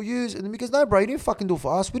did it for years. And then Mick goes, no, bro, you didn't fucking do it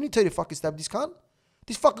for us. We didn't tell you to fucking stab this cunt.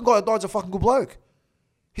 This fucking guy that died's a fucking good bloke.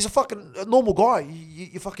 He's a normal guy.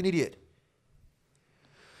 You fucking idiot.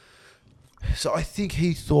 So I think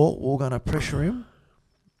he thought we were going to pressure him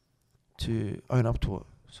to own up to it.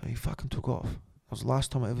 So he fucking took off. That was the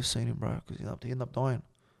last time I ever seen him, bro, because he ended up dying.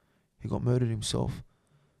 He got murdered himself.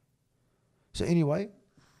 So anyway.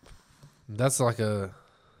 That's like a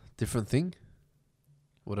different thing?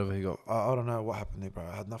 Whatever he got. I don't know what happened there, bro.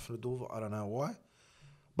 I had nothing to do with it. I don't know why.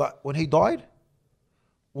 But when he died,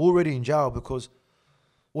 we were already in jail because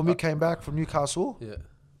when we came back from Newcastle,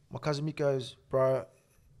 my cousin Mick goes, bro,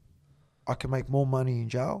 I can make more money in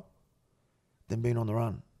jail than being on the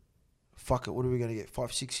run. Fuck it. What are we going to get?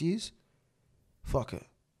 5, 6 years? Fuck it.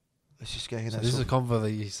 Let's just go here. So this is a convo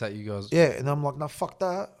that you sat you guys. Yeah, and I'm like, no, fuck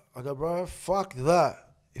that. I go, bro, fuck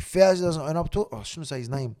that. If Fauzi doesn't own up to it, I shouldn't say his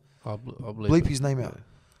name. I'll bleep his name out.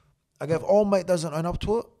 I go, if old mate doesn't own up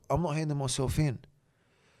to it, I'm not handing myself in.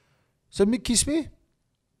 So Mick kissed me,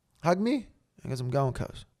 hugged me, and goes, I'm going,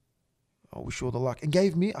 cuz. I wish you all the luck. And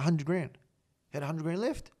gave me $100,000. He had $100,000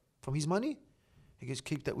 left from his money. He goes,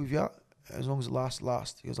 keep that with you as long as it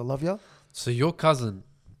lasts. He goes, I love you. So your cousin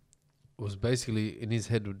was basically in his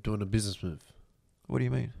head doing a business move. What do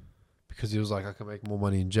you mean? Because he was like, I can make more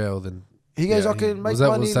money in jail than... He goes, I can make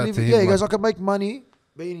money. He goes, I can make money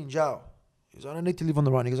being in jail. He goes, I don't need to live on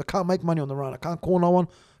the run. He goes, I can't make money on the run. I can't call no one.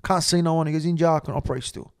 Can't see no one. He goes, in jail, I can operate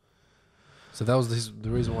still. So that was the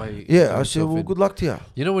reason why he... Yeah, I said, well, good luck to you.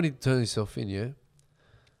 You know when he turned himself in, yeah?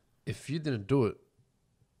 If you didn't do it,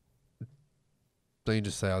 don't you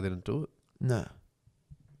just say, I didn't do it? No.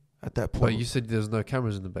 At that point... But you said there's no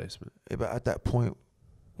cameras in the basement. Yeah, but at that point,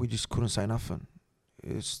 we just couldn't say nothing.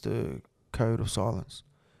 It's the code of silence.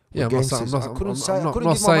 Yeah, were I'm not saying. gangsters. I couldn't say. I couldn't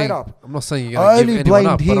not give my mate saying. up. I'm not saying you're I gonna give only anyone blamed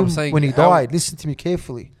up, but I'm him saying when he how- died. Listen to me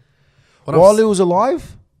carefully. what I'm While s- he was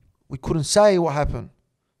alive, we couldn't say what happened.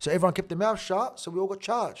 So everyone kept their mouth shut. So we all got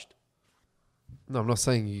charged. No, I'm not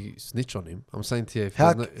saying you snitch on him. I'm saying to you, if,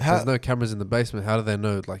 How- there's, no, if how- there's no cameras in the basement, how do they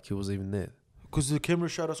know like he was even there? Because the camera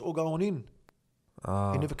showed us all going in.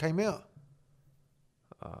 Ah, He never came out.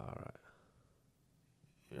 all right.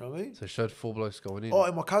 You know what I mean? So it showed 4 blokes going in. Oh,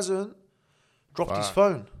 and my cousin dropped his Fuck.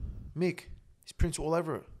 phone. Mick. His prints were all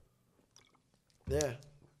over it. There.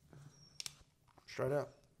 Straight out.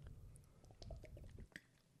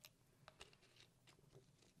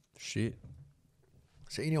 Shit.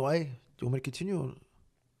 So anyway, do you want me to continue? Or?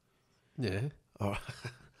 Yeah. Oh.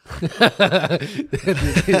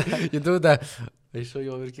 You're doing that. Are you sure you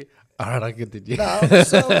want me to keep? All right, I continue. No,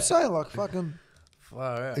 I'm saying like fucking.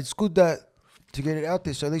 Far out. It's good that to get it out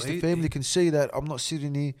there, so at least the family can see that I'm not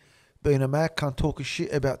sitting here being a mad cunt talking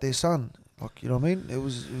shit about their son. Like, you know what I mean? It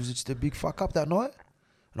was just a big fuck up that night,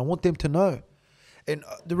 and I want them to know. And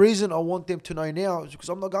the reason I want them to know now is because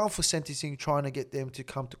I'm not going for sentencing, trying to get them to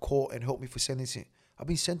come to court and help me for sentencing. I've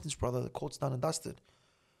been sentenced, brother. The court's done and dusted.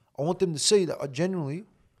 I want them to see that I genuinely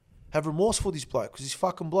have remorse for this bloke, because this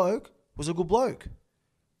fucking bloke was a good bloke.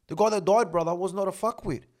 The guy that died, brother, was not a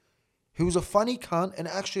fuckwit. He was a funny cunt and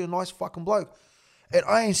actually a nice fucking bloke. And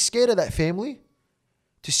I ain't scared of that family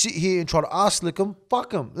to sit here and try to ass lick them. Fuck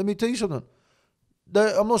them. Let me tell you something.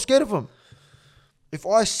 I'm not scared of them. If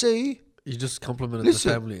I see... You just complimented Listen.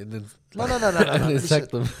 the family and then No. and then Listen.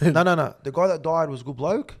 sacked them. No. The guy that died was a good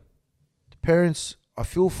bloke. The parents, I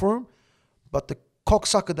feel for him. But the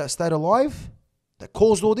cocksucker that stayed alive, that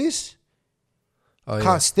caused all this, Oh, yeah.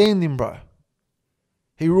 can't stand him, bro.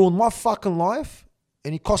 He ruined my fucking life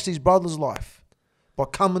and he cost his brother's life by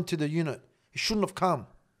coming to the unit. He shouldn't have come.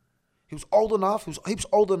 He was old enough. He was heaps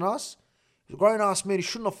older than us. He was a grown-ass man. He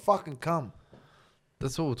shouldn't have fucking come.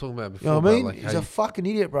 That's what we we're talking about You before. know what I mean? Like He's how a you- fucking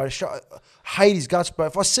idiot, bro. I hate his guts, bro.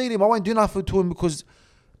 If I see him, I won't do nothing to him because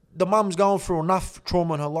the mum's going through enough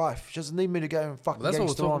trauma in her life. She doesn't need me to go and fucking That's what we're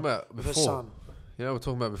gangster talking on about with her before. son. You know, we're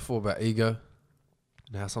talking about before about ego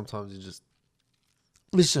and how sometimes you just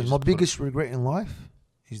Listen, You my just put biggest regret in life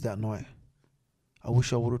is that night. I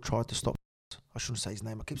wish I would have tried to stop. I shouldn't say his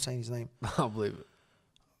name. I keep saying his name. I can't believe it.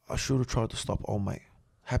 I should have tried to stop old mate.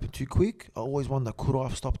 Happened too quick. I always wonder, could I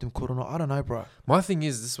have stopped him? Could I not? I don't know, bro. My thing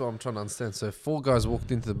is, this is what I'm trying to understand. So 4 guys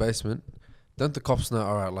walked into the basement. Don't the cops know?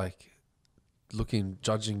 All right, like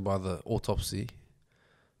judging by the autopsy,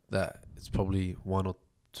 that it's probably 1 or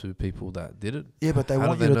 2 people that did it. Yeah, but they How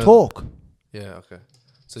want do you they to know talk. Yeah, okay.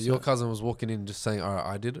 So your cousin was walking in just saying, all right,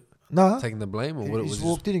 I did it, Nah. taking the blame, or He what? It just was just,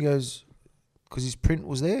 walked in. He goes, because his print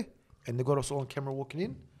was there, and they got us all on camera walking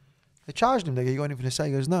in. They charged him. They go, you got anything to say?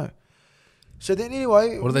 He goes, no. So then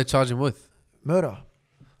anyway, what do they charge him with? murder.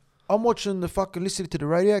 I'm watching the fucking, listening to the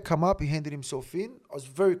radio come up. He handed himself in. I was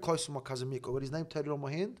very close to my cousin Mick. I got his name tattooed on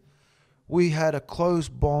my hand. We had a close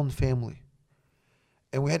bond family.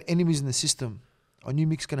 And we had enemies in the system. I knew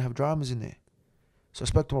Mick's going to have dramas in there. So I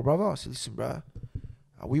spoke to my brother. I said, listen, bro,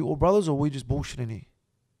 are we all brothers or are we just bullshitting here?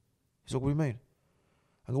 He's like, what do you mean?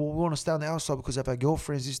 I go, well, we want to stay on the outside because of our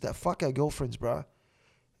girlfriends, this, that. Fuck our girlfriends, bro.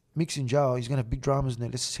 Mick's in jail. He's going to have big dramas in there.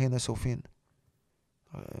 Let's just hand ourselves in.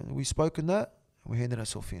 We spoke in that and we handed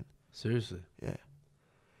ourselves in. Seriously? Yeah.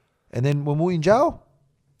 And then when we were in jail,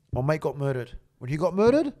 my mate got murdered. When he got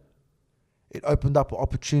murdered, it opened up an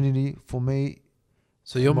opportunity for me.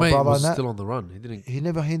 So your My mate brother was and that- still on the run. He didn't. He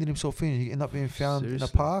never handed himself in. He ended up being found in a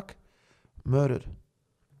Seriously? park, murdered.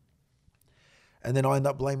 And then I ended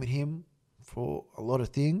up blaming him for a lot of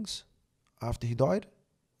things after he died.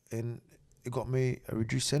 And it got me a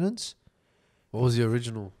reduced sentence. What was the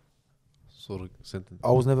original sort of sentence?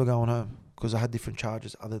 I was never going home because I had different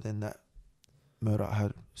charges other than that murder. I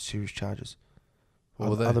had serious charges. What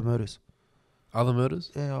were they? Other murders. Other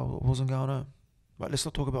murders? Yeah, I wasn't going home. But let's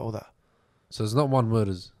not talk about all that. So it's not 1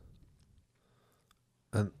 murders.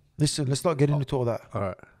 Listen, let's not get into all that. All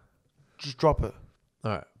right. Just drop it.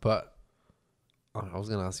 All right. But I was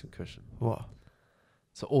going to ask you a question. What?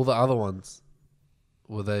 So all the other ones,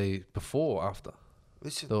 were they before or after?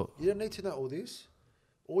 Listen, So- you don't need to know all this.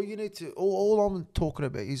 All you need to, all I'm talking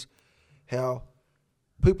about is how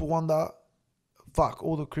people wonder, fuck,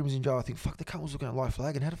 all the criminals in jail, I think, fuck, the cunt was looking at life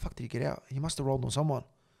flag, and how the fuck did he get out? He must have rolled on someone.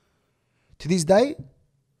 To this day,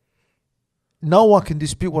 no one can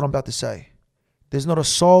dispute what I'm about to say. There's not a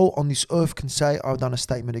soul on this earth can say I've done a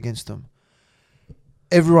statement against them.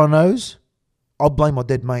 Everyone knows I'll blame my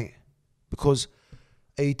dead mate. Because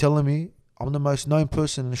are you telling me I'm the most known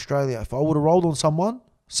person in Australia? If I would have rolled on someone,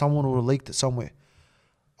 someone would have leaked it somewhere.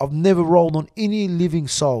 I've never rolled on any living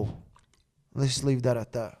soul. Let's just leave that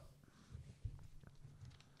at that.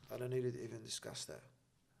 don't need to even discuss that.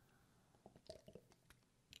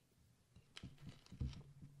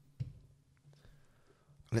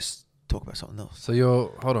 Let's talk about something else.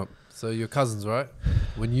 So hold on. So your cousins, right?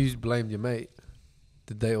 When you blamed your mate,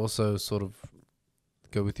 did they also sort of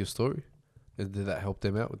go with your story? And did that help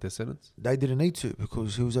them out with their sentence? They didn't need to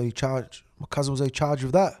because he was only charged. My cousin was only charged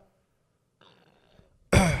with that.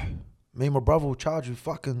 Me and my brother were charged with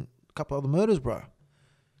fucking a couple other murders, bro.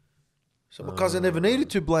 So my cousin never needed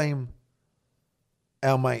to blame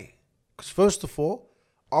our mate. Because first of all,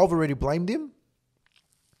 I've already blamed him.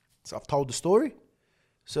 So I've told the story.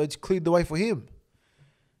 So it's cleared the way for him.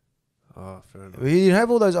 Oh, fair enough. He didn't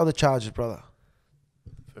have all those other charges, brother.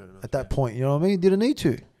 Fair enough. At that point, you know what I mean? Didn't need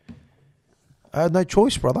to. I had no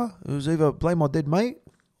choice, brother. It was either blame my dead mate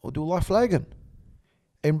or do a life flagging.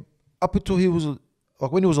 And up until he was,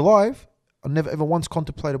 like when he was alive, I never ever once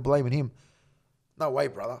contemplated blaming him. No way,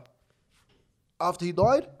 brother. After he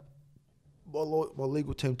died, my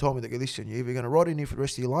legal team told me, they go, listen, you're either going to rot in here for the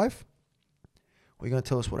rest of your life or you're going to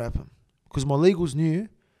tell us what happened. Because my legals knew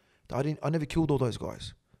that I never killed all those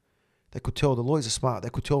guys. They could tell, the lawyers are smart, they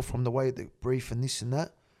could tell from the way they brief and this and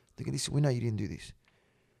that. They go, listen, we know you didn't do this.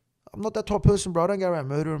 I'm not that type of person, bro. I don't go around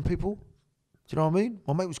murdering people. Do you know what I mean?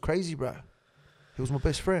 My mate was crazy, bro. He was my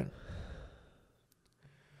best friend.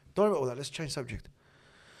 Don't worry about all that. Let's change subject.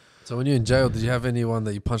 So when you're in jail, did you have anyone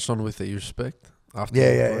that you punched on with that you respect? After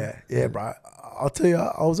Yeah, bro. I'll tell you,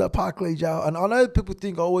 I was at Parklea jail, and I know people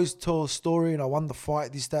think I always tell a story and I won the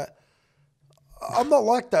fight, this, that. I'm not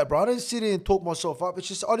like that, bro. I don't sit here and talk myself up. It's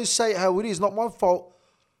just, I just say it how it is. Not my fault.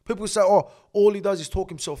 People say, oh, all he does is talk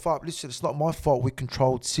himself up. Listen, it's not my fault. We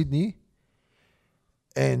controlled Sydney,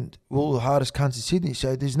 and we're all the hardest cunts in Sydney.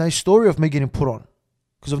 So there's no story of me getting put on,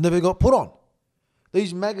 because I've never got put on.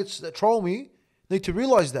 These maggots that troll me need to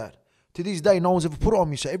realise that. To this day, no one's ever put it on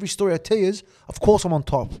me. So every story I tell you is, of course I'm on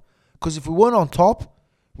top. Because if we weren't on top,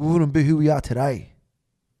 we wouldn't be who we are today.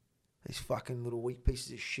 These fucking little weak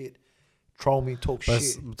pieces of shit troll me and talk But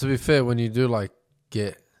shit. to be fair, when you do like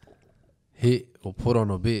get hit or put on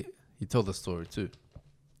a bit, you tell the story too.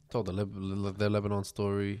 Told the Lebanon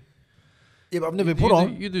story. Yeah, but I've never been put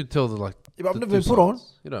on. You do tell the like. Yeah, but I've the never been two put on.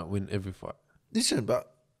 sides. You don't win every fight, Listen,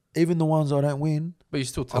 but even the ones I don't win, but you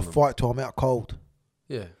still I tell them. fight till I'm out cold.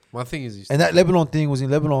 Yeah, my thing is, And that Lebanon thing was in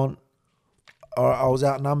Lebanon. I was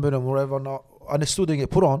outnumbered and whatever. I still didn't get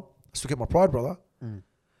put on. I still get my pride, brother.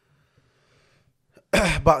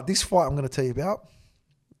 But this fight I'm going to tell you about,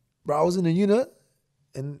 bro, I was in a unit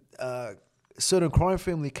and a certain crime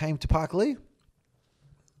family came to Parklea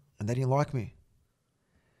and they didn't like me.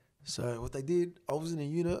 So what they did, I was in a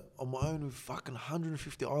unit on my own with fucking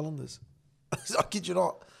 150 islanders. I kid you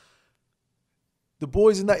not. The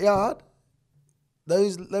boys in that yard,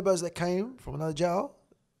 those Lebos that came from another jail,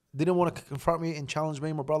 didn't want to confront me and challenge me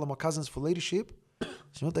and my brother and my cousins for leadership. So you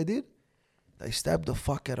know what they did? They stabbed the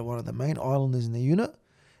fuck out of one of the main islanders in the unit,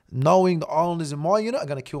 knowing the islanders in my unit are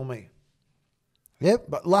going to kill me. Yep,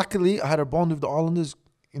 but luckily I had a bond with the islanders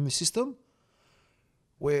in the system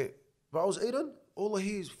where I was eating, all I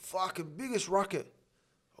hear is fucking biggest rocket.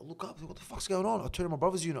 I look up, what the fuck's going on? I turn to my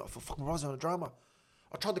brother's unit. I thought, fuck, my brother's on a drama.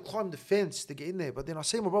 I tried to climb the fence to get in there, but then I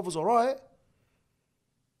see my brother's all right.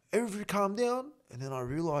 Everything calmed down, and then I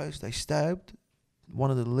realised they stabbed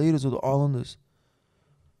one of the leaders of the islanders.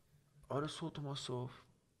 I just thought to myself,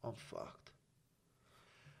 I'm fucked.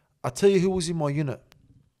 I tell you who was in my unit.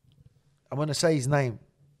 I'm going to say his name,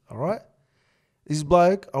 all right? This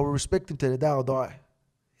bloke, I will respect him to the day I'll die.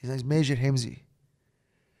 His name's Majid Hemzi.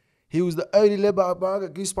 He was the only Lebo, bro, I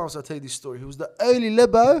got goosebumps I tell you this story. He was the only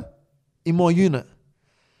Lebo in my unit.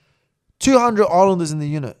 200 islanders in the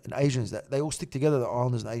unit, and Asians. That they all stick together, the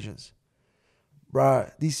islanders and Asians.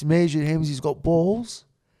 Bro, this Majid Hemzi's got balls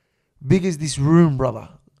big as this room, brother.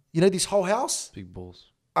 You know this whole house? Big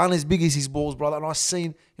balls. And as big as his balls, brother. And I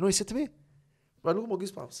seen, you know what he said to me? Bro, look at my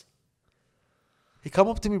goosebumps. He come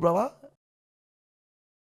up to me, brother.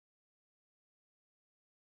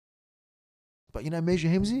 But you know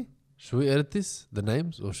Majid Hemzi? Should we edit this, the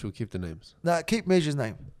names, or should we keep the names? Nah, keep Majid's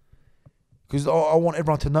name. Because I want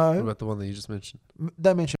everyone to What know. about the one that you just mentioned?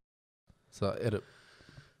 Don't mention. So edit.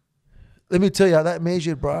 Let me tell you, that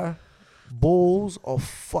Majid, bro, balls are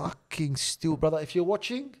fucking steel, brother. If you're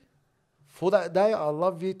watching, for that day, I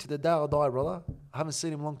love you to the day I die, brother. I haven't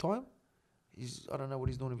seen him in a long time. I don't know what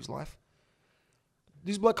he's doing with his life.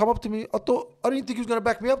 This bloke come up to me. I didn't think he was going to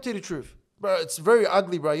back me up, to tell you the truth. Bro, it's very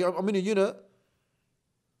ugly, bro. I'm in a unit.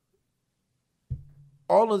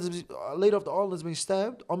 Leader of the islanders being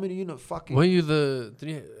stabbed. I'm in a unit fucking... Were you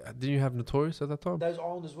didn't you have Notorious at that time? Those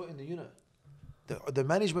islanders were in the unit. The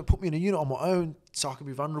management put me in a unit on my own so I could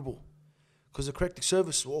be vulnerable. because the corrective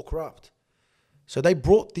services were all corrupt. So they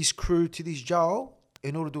brought this crew to this jail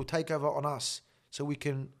in order to do a takeover on us, so we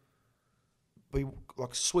can be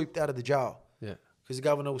like swept out of the jail. Yeah. Because the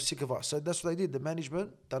governor was sick of us. So that's what they did. The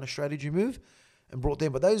management done a strategy move and brought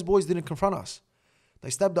them. But those boys didn't confront us. They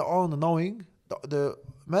stabbed the island knowing. The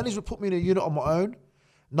management put me in a unit on my own,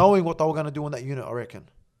 knowing what they were going to do in that unit, I reckon.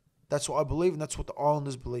 That's what I believe, and that's what the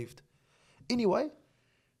islanders believed. Anyway,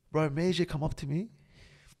 bro, Major come up to me.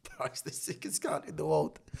 Bro, he's the sickest cunt in the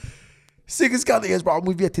world. Sickest cunt. He goes, bro, I'm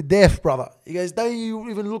with you to death, brother. He goes, don't you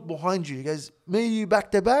even look behind you. He goes, me and you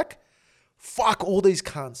back to back. Fuck all these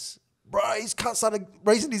cunts. Bro, his cunt started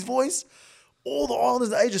raising his voice. All the islanders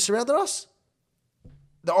that just surrounded us.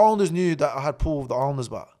 The islanders knew that I had pull of the islanders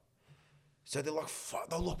bar. So they're like, fuck,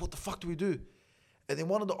 they're like, what the fuck do we do? And then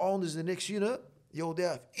one of the islanders in the next unit yelled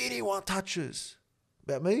out, if anyone touches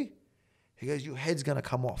about me, he goes, your head's going to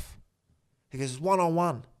come off. He goes, it's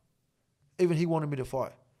 1-on-1. Even he wanted me to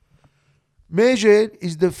fight. Majid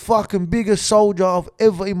is the fucking biggest soldier I've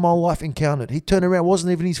ever in my life encountered. He turned around,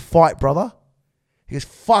 wasn't even his fight, brother. He goes,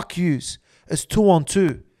 fuck yous. It's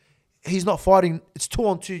 2-on-2. He's not fighting. It's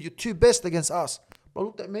 2-on-2. You're two best against us. Bro,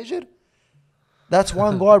 look at that Majid. That's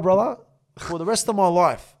one guy, brother, for the rest of my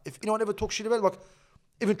life. If anyone ever talks shit about it, like,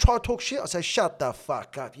 even try to talk shit, I say, shut the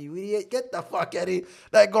fuck up, you idiot. Get the fuck out of here.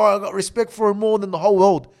 That guy, I got respect for him more than the whole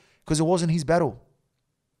world because it wasn't his battle.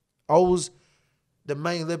 I was the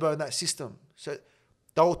main Lebo in that system. So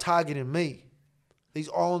they were targeting me. These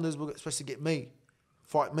islanders were supposed to get me,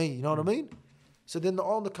 fight me, you know what I mean? So then the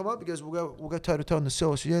islander come up, he goes, we'll go toe to toe in the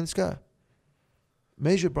cell. I said, yeah, let's go.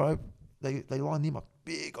 Measure, bro. They lined him up,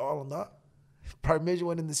 big islander. Bro, Measure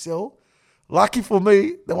went in the cell. Lucky for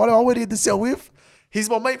me, the one I went in the cell with, he's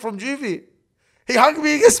my mate from juvie. He hugged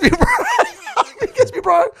me against me,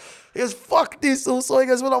 bro. He goes, fuck this also. He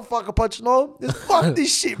goes, we're not fucking punching on. He goes, fuck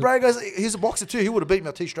this shit, bro. He goes, he's a boxer too. He would have beat me,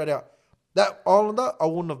 I'll tell you straight out. That islander, I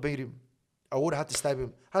wouldn't have beat him. I would have had to stab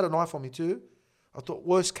him. Had a knife on me too. I thought,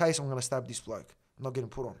 worst case, I'm going to stab this bloke. I'm not getting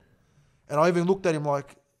put on. And I even looked at him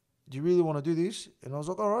like, do you really want to do this? And I was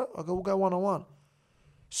like, all right, we'll go 1-on-1. As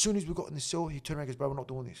soon as we got in the cell, he turned around and goes, bro, we're not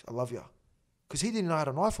doing this. I love you. Because he didn't know I had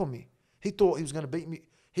a knife on me. He thought he was going to beat me.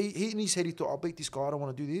 He in his head, he thought, I'll beat this guy. I don't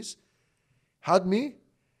want to do this. Hugged me.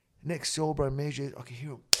 Next cell, bro, Majid, I can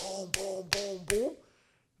hear him. Boom, boom, boom, boom.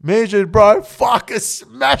 Majid, bro, fucking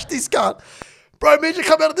smashed this gun. Bro, Majid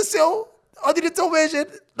come out of the cell. I didn't tell Majid.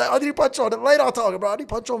 I didn't punch on it. Later I'll tell him, bro. I didn't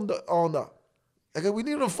punch on the islander. Okay, we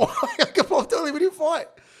needed to fight. I kept on telling him we didn't fight.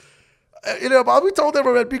 But we told them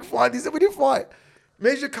about big fight. He said we didn't fight.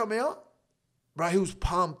 Majid come out. Bro, he was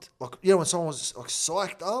pumped. Like, when someone was like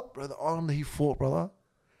psyched up, bro, the islander he fought, brother,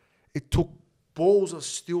 it took balls of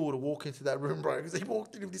steel to walk into that room, bro. Because he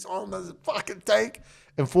walked in with this islander as a fucking tank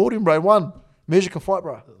and fought him, bro. Won. Majid can fight,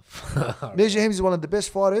 bro. Majid Hems is one of the best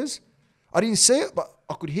fighters. I didn't see it, but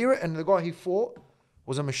I could hear it. And the guy he fought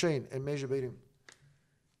was a machine. And Majid beat him.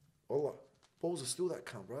 Wallah. Balls of steel, that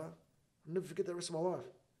cunt, bro. I'll never forget the rest of my life.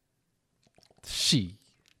 She.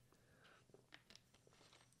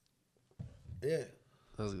 Yeah.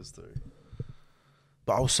 That was a good story.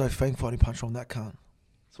 But I was so thankful I didn't punch on that cunt.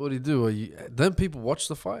 So what do you do? Don't people watch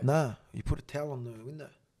the fight? Nah. You put a towel on the window.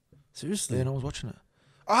 Seriously? Yeah, and I was watching it.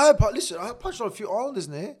 I had punched on a few islanders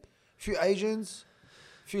in there. A few Asians.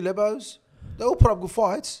 A few Lebos. They all put up good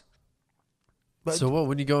fights. But So what,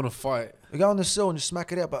 when you go in a fight, we go in the cell and just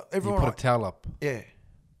smack it out. But you everyone, put a towel up? yeah,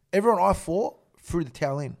 everyone I fought threw the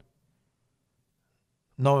towel in,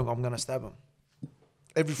 knowing I'm gonna stab him.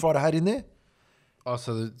 Every fight I had in there, Oh,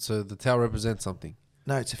 so the towel represents something?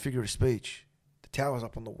 no, it's a figure of speech. The towel's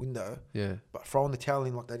up on the window, Yeah. but throwing the towel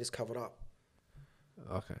in like they just covered up.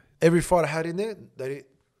 Okay. Every fight I had in there, they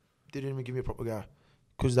didn't even give me a proper go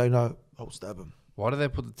because they know I'll stab him. Why do they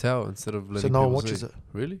put the towel instead of letting So no one people watches see? it.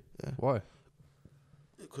 Really? Yeah. Why?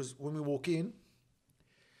 Because when we walk in,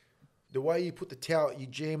 the way you put the towel, you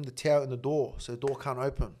jam the towel in the door so the door can't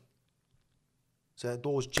open. So the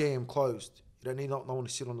door's jammed, closed. You don't need no one to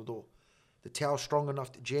sit on the door. The towel's strong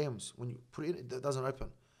enough that jams. When you put it in, it doesn't open.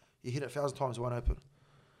 You hit it 1,000 times, it won't open.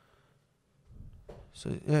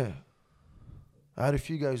 So, yeah. I had a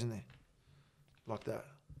few goes in there. Like that.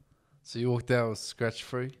 So you walked out scratch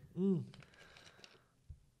free? Bro,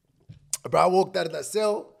 I walked out of that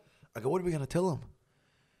cell. I go, what are we going to tell him?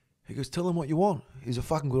 He goes, tell him what you want. He's a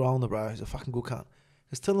fucking good islander, bro. He's a fucking good cunt.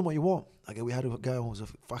 He goes, tell him what you want. I go, we had a go. It was a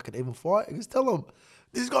fucking even fight. He goes, tell him.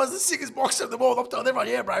 This guy's the sickest boxer in the world. I'm telling everyone,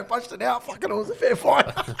 yeah, bro, punched it out. Fucking, it was a fair fight.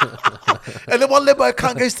 And then one Lebo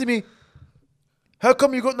cunt goes to me, how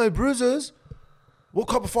come you got no bruises? What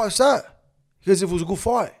type of fight's that? He goes, if it was a good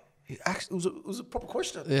fight. He asked, it was a proper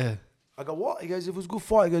question. Yeah. I go, what? He goes, if it was a good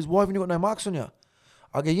fight. He goes, why haven't you got no marks on you?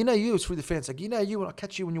 I go, you know you, it's through the fence. Like, you know you, when I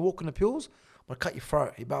catch you when you're walking the pills, I'm going to cut your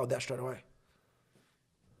throat. He bowed that straight away.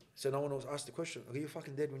 So no one else asked the question. I go, you're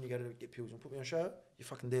fucking dead when you go to get pills. You put me on show, you're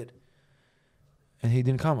fucking dead. And he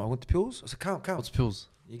didn't come. I went to pills. I said, come. What's pills?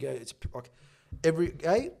 You go, it's like every,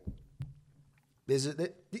 hey, there's a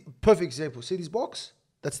perfect example. See this box?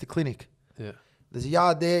 That's the clinic. Yeah. There's a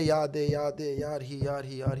yard there, yard there, yard there, yard here, yard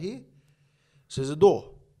here, yard here. So there's a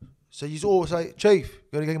door. So you always say, Chief,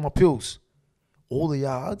 got to go get my pills. All the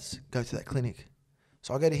yards go to that clinic.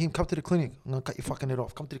 So I go to him, come to the clinic. I'm going to cut your fucking head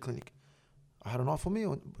off. Come to the clinic. I had a knife on me. I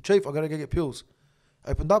went, Chief, I got to go get pills.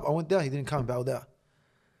 Opened up. I went down. He didn't come. Bailed out.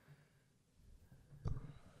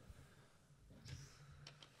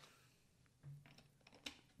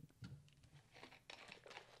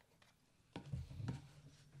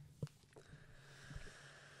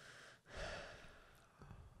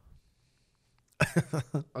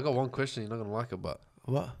 I got one question. You're not gonna like it, but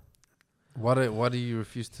What? why do you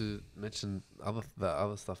refuse to mention that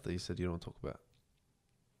other stuff that you said you don't talk about?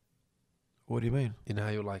 What do you mean? You know how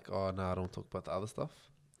you're like, oh no, I don't talk about the other stuff.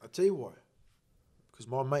 I'll tell you why. Because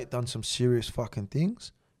my mate done some serious fucking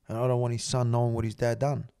things, and I don't want his son knowing what his dad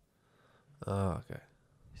done. Oh, okay.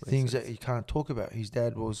 Things that he can't talk about. His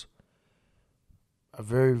dad was a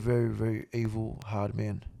very, very, very evil, hard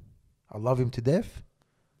man. I love him to death.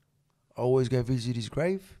 I always go visit his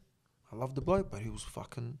grave. I love the bloke, but he was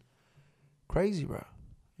fucking crazy, bro.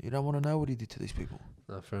 You don't want to know what he did to these people.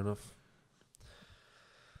 No, fair enough.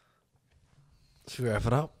 Should we wrap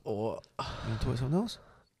it up or? You want to talk about something else?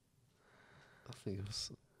 I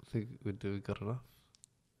think we got enough.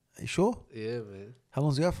 Are you sure? Yeah, man. How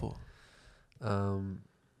long's it go for? I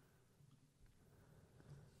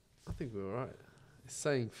think we're alright. It's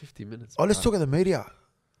saying 50 minutes. Oh, let's talk about the media.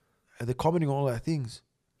 And they're commenting on all our things.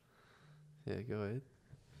 Yeah, go ahead.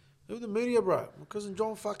 Look at the media, bro. My cousin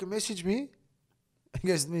John fucking messaged me. He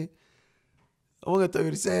goes to me, I'm going to tell you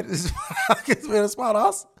what he said. This is fucking being a smart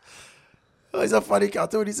ass. Oh, he's a funny guy. I'll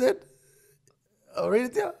tell you what he said. I'll read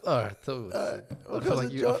it to you. Alright, tell me. My I feel cousin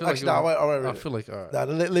like you. John- Actually, no, I won't read I it. feel like alright. No,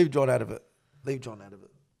 leave John out of it. Leave John out of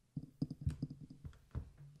it.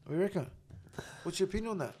 What do you reckon? What's your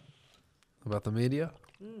opinion on that? About the media?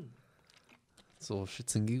 It's all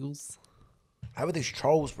shits and giggles. How about these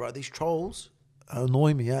trolls, bro? These trolls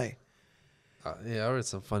annoy me, eh? Yeah, I read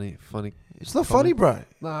some funny. It's not funny, bro.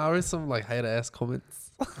 Nah, I read some like hater ass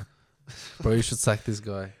comments. Bro, you should sack this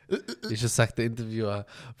guy. You should sack the interviewer.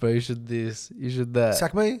 Bro, you should this. You should that.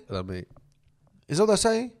 Sack me? And I mean, Is that what they're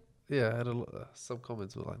saying? yeah, I had some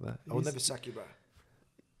comments were like that. I will never sack you, bro.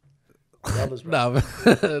 The others, bro. Nah,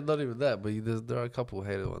 but not even that. But there are a couple of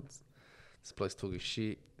hater ones. This place talking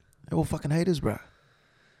shit. They're all fucking haters, bro.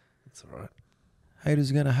 It's alright.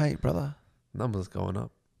 Haters are going to hate, brother. Numbers going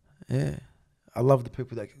up. Yeah. I love the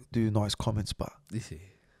people that do nice comments, but Yeah.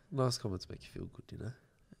 Nice comments make you feel good, you know.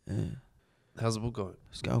 yeah. How's the book going?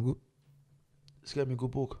 It's going good. It's gave me a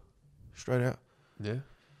good book. Straight out. Yeah.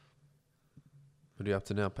 What are you up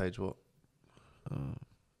to now? Page what?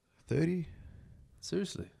 30.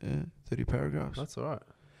 Seriously? Yeah. 30 paragraphs. That's alright.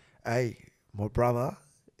 Hey, my brother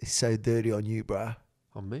is so dirty on you, bruh.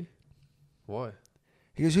 On me? Why?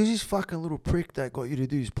 He goes, who's this fucking little prick that got you to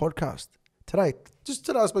do his podcast? Today. Just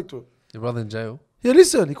today I spoke to him. Your brother in jail? Yeah,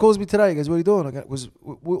 listen, he calls me today. He goes, what are you doing? I go,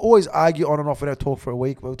 we always argue on and off. We don't talk for a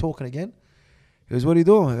week. We're talking again. He goes, what are you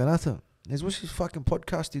doing? I go, nothing. He goes, what's this fucking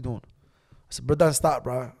podcast you doing? I said, bro, don't start,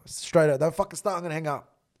 bro. Straight out. Don't fucking start. I'm going to hang up.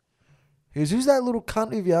 He goes, who's that little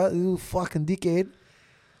cunt of you, little fucking dickhead,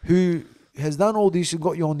 who has done all this and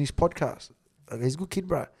got you on this podcast? I go, he's a good kid,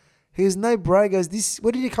 bro. He goes, no, bro. He goes,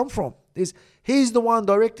 where did he come from? He's the one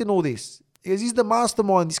directing all this. He goes, he's the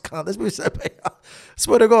mastermind, this cunt. That's what he said. I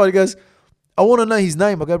swear to God. He goes, I want to know his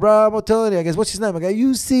name. I go, bro, I'm not telling you. I goes, what's his name? I go,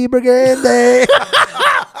 UC Brigande.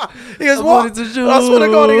 He goes, what? I swear to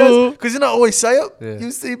God. He goes, because you know I always say it. Yeah.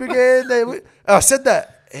 UC Brigande. I said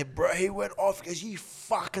that. And bro, he went off. He goes, you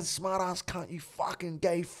fucking smart ass cunt. You fucking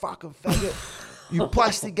gay fucking faggot. You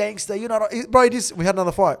plastic gangster. You're not a, bro, we had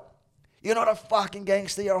another fight. You're not a fucking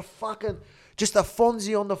gangster. You're a fucking, just a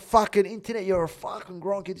Fonzie on the fucking internet. You're a fucking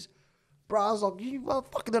gronk. Bro, I was like, you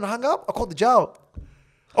fucking didn't hung up. I called the jail.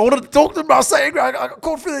 I wanted to talk to them, but I was saying, I got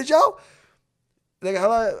called through the jail. They go,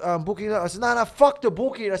 hello, booking. I said, no, fuck the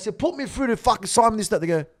booking. I said, put me through to fucking Simon this, that. They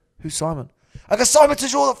go, who's Simon? I go, Simon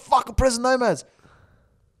Tajor, the fucking President Nomads.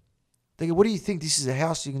 They go, what do you think? This is a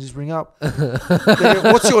house you can just ring up? They go,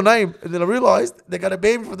 what's your name? And then I realised they're going to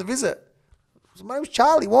ban me from the visit. So my name's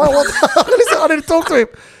Charlie. Why? I need to talk to him.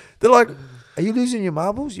 They're like, are you losing your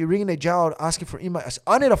marbles? You're ringing their jail asking for an inmate. I said,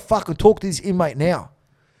 I need to fucking talk to this inmate now.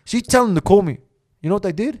 So you tell them to call me. You know what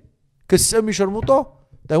they did? Because Semi Sharmuto,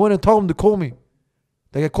 they went and told him to call me.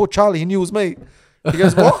 They got called Charlie. He knew it was me. He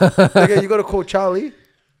goes, what? They go, you got to call Charlie.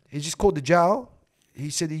 He just called the jail. He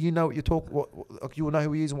said, you know what you talk, like you will know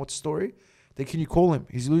who he is and what's the story. Then can you call him?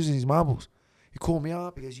 He's losing his marbles. He called me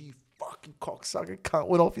up. He goes, you fucking cocksucker, cunt,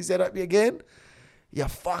 went off his head at me again. You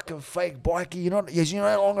fucking fake bikie. You're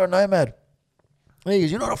no longer a nomad. He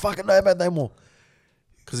goes, you're not a fucking nomad no more.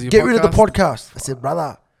 Get rid of the podcast. I said,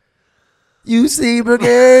 brother, you see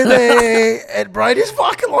Brigande. And bro, just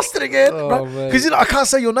fucking lost it again. Oh, because I can't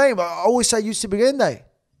say your name. I always say you see Brigande.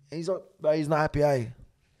 And he's like, bro, he's not happy, eh?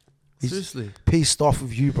 He's Seriously. pissed off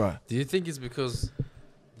with you, bro. Do you think it's because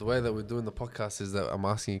the way that we're doing the podcast is that I'm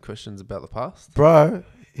asking you questions about the past? Bro,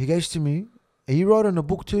 he goes to me, are you writing a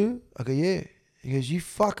book too? I go, yeah. He goes, you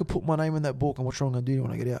fucking put my name in that book and what I'm going to do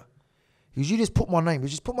when I get out? He goes, you just put my name. You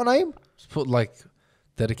just put my name? Just put like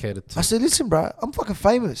dedicated to. I said, listen, bro, I'm fucking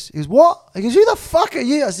famous. He goes, what? He goes, who the fuck are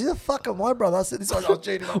you? I said, who the fuck am I, brother? I said, this is what I was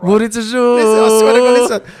cheating on, bro. Listen, I swear to God,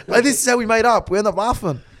 listen. Like, this is how we made up. We ended up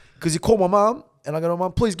laughing. Because he called my mum, and I go,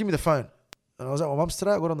 mum, please give me the phone. And I was at my mum's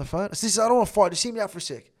today. I got on the phone. I said, I don't want to fight. Just hear me out for a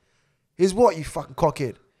sec. Here's what, you fucking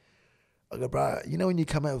cockhead. I go, bro, you know when you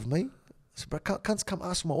come out with me? I said, bro, can't come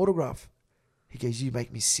ask for my autograph. He goes, you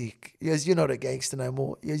make me sick. He goes, you're not a gangster no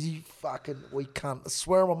more. He goes, you fucking weak cunt. I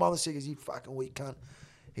swear on my mother, he goes, you fucking weak cunt.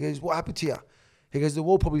 He goes, what happened to you? He goes, the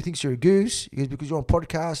world probably thinks you're a goose. He goes, because you're on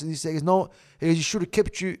podcast and this. He goes, no. He goes, you should have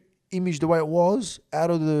kept your image the way it was, out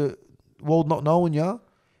of the world not knowing you.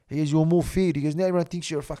 He goes, you're more feared. He goes, now everyone thinks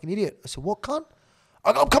you're a fucking idiot. I said, what cunt?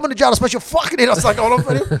 I go, I'm coming to jail to smash your fucking head. I was like, hold on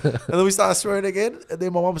for him. And then we started swearing again. And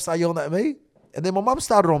then my mum started yelling at me. And then my mum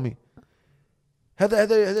started on me. Had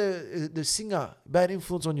the singer bad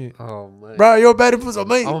influence on you? Oh man, Bro, you're a bad influence on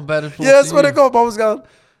me. I'm a bad influence. Yeah, that's what I got. Mum was going,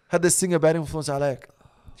 had the singer bad influence عليك.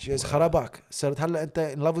 She goes, خرابك. صرت هلا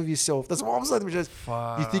أنت in love with yourself. That's what mom said to me. She goes,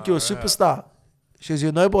 you think you're a superstar? She goes,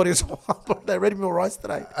 you're nobody. They read me all right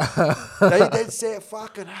today. They said,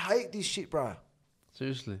 fucking hate this shit, bro.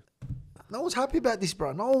 Seriously. No one's happy about this,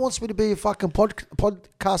 bro. No one wants me to be a fucking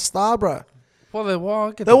podcast star, bro. Well,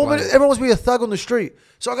 I get They want me to, everyone wants me to be a thug on the street.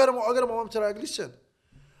 So I go to my mom today. I go, listen,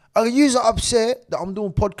 I go, you're upset that I'm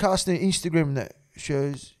doing podcasting and Instagram and that. She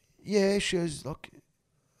goes, yeah. She goes, look,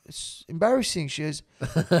 it's embarrassing. She goes,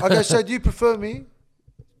 I go, so do you prefer me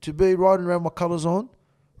to be riding around with my colours on,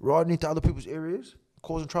 riding into other people's areas,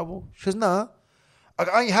 causing trouble? She goes, nah. I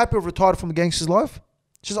go, aren't you happy I've retired from a gangster's life?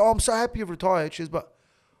 She goes, oh, I'm so happy you've retired. She goes, but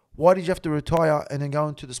why did you have to retire and then go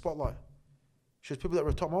into the spotlight? She goes, people that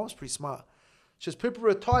retire, my mom's pretty smart. She says, people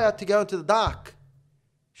retire to go into the dark.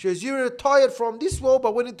 She says, you retired from this world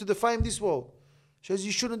but went into the fame this world. She says,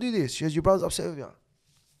 you shouldn't do this. She says, your brother's upset with you.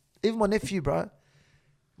 Even my nephew, bro.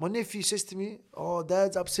 My nephew says to me, oh,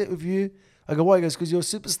 dad's upset with you. I go, why? He goes, because you're a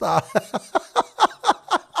superstar.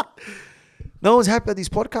 No one's happy at these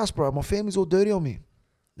podcasts, bro. My family's all dirty on me.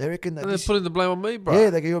 They reckon that And they're putting the blame on me, bro. yeah,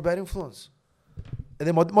 they go, you're a bad influence. And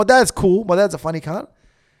then my dad's cool. My dad's a funny cunt.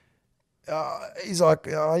 He's like,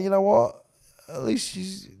 you know what? At least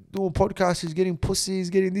he's doing podcasts, he's getting pussy, he's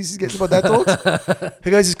getting this, he's getting my dad talks. He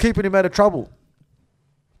goes, he's keeping him out of trouble.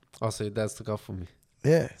 Oh, so your dad's took off for me.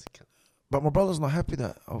 Yeah. But my brother's not happy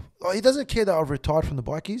that he doesn't care that I've retired from the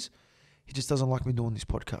bikies. He just doesn't like me doing this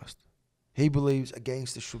podcast. He believes a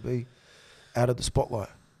gangster should be out of the spotlight.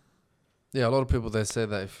 Yeah, a lot of people, they say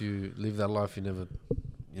that if you live that life, you never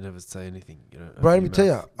say anything. You know, Bro, let me tell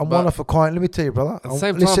you, I'm one of a kind. Let me tell you, brother. At the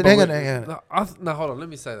same listen, time, hang on. No, hold on. Let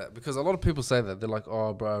me say that because a lot of people say that they're like,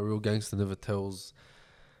 "Oh, bro, a real gangster never tells."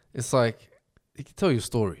 It's like he can tell your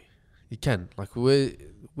story. He can. Like, where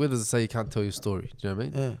does it say you can't tell your story? Do you know what I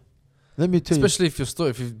mean? Yeah. Let me tell you. Especially if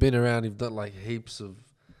if you've been around, you've done like heaps of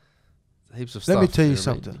stuff. Let me tell you know what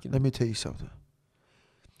I mean? something. Let me tell you something.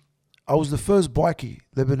 I was the first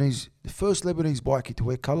Lebanese bikie to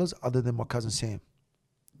wear colours other than my cousin Sam.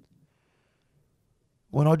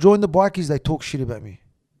 When I joined the bikies, they talk shit about me.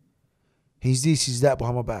 He's this, he's that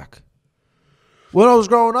behind my back. When I was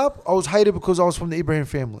growing up, I was hated because I was from the Ibrahim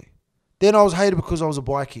family. Then I was hated because I was a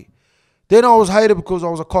bikie. Then I was hated because I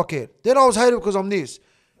was a cockhead. Then I was hated because I'm this.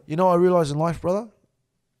 You know what I realised in life, brother?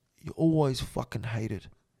 You're always fucking hated.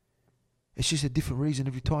 It's just a different reason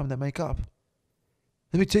every time they make up.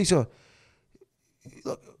 Let me tell you something.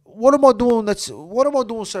 Look, what am I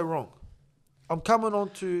doing so wrong? I'm coming on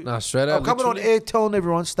air telling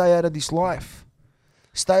everyone, stay out of this life.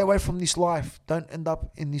 Stay away from this life. Don't end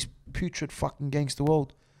up in this putrid fucking gangster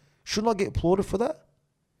world. Shouldn't I get applauded for that?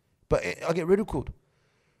 But I get ridiculed.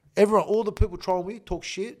 Everyone, all the people troll me, talk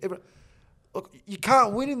shit. Look, you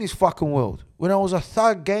can't win in this fucking world. When I was a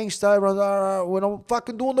thug gangster, everyone's, when I'm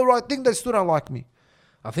fucking doing the right thing, they still don't like me.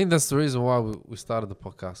 I think that's the reason why we started the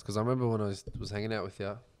podcast. Because I remember when I was hanging out with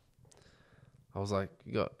you, I was like,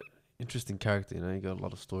 you got interesting character, you know, you got a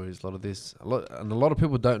lot of stories, a lot of this, and a lot of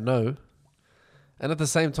people don't know. And at the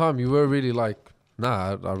same time, you were really like,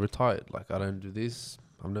 nah, I retired. Like, I don't do this.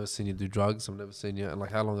 I've never seen you do drugs. I've never seen you. And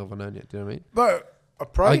like, how long have I known you? Do you know what I mean? Bro, I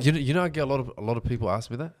pray. Like, you know, I get a lot of people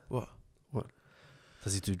ask me that. What?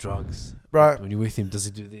 Does he do drugs? Bro, When you're with him, does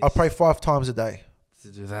he do this? I pray 5 times a day.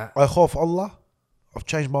 Does he do that? I khawf Allah. I've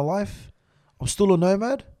changed my life. I'm still a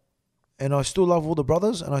nomad. And I still love all the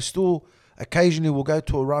brothers. And I still occasionally will go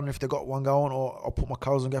to a run if they got one going. Or I'll put my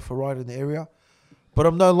colours and go for a ride in the area. But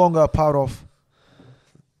I'm no longer a part of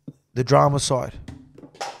the drama side.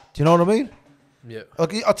 Do you know what I mean? Yeah.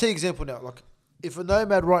 Like, I'll tell you an example now. Like, if a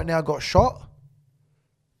nomad right now got shot,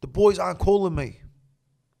 the boys aren't calling me.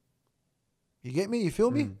 You get me? You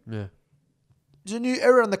feel me? Yeah. There's a new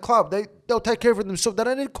era in the club. They'll take care of it themselves. They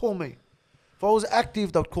don't need to call me. If I was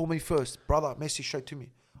active, they'd call me first. Brother, message straight to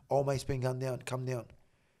me. Oh, mate's been gunned down. Come down.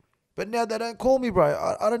 But now they don't call me,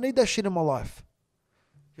 bro. I don't need that shit in my life.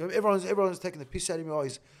 You know, everyone's taking the piss out of me. Oh,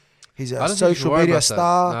 he's a social media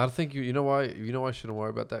star. No, I think you know why I shouldn't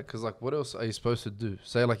worry about that, because like, what else are you supposed to do?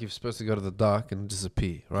 Say like you're supposed to go to the dark and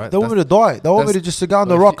disappear, right? They want me to die. They want me to just to go on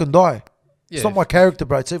the rock and die. Yeah, it's not my character,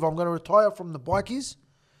 bro. It's if I'm going to retire from the bikies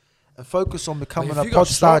and focus on becoming a if you got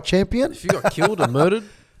Podstar shot- champion, If you got killed or murdered,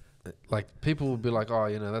 like, people will be like, oh,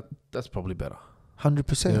 you know, that's probably better.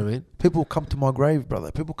 100%. You know what I mean? People come to my grave,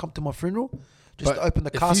 brother. People come to my funeral just But to open the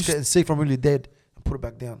if you casket and see if I'm really dead and put it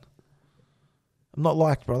back down. I'm not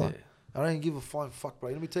liked, brother. Yeah. I don't even give a flying fuck, bro.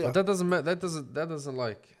 Let me tell you. But that doesn't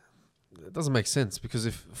like, it doesn't make sense, because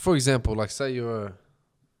if, for example, like, say you're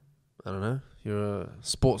a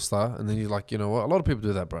sports star, and then you're like, you know what? A lot of people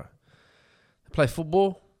do that, bro. They play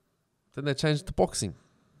football, then they change to boxing.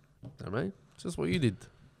 You know what I mean? It's just what you did,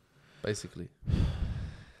 basically.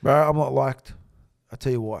 Bro, I'm not liked. I'll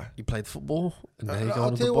tell you why. You played football, and now you're I'll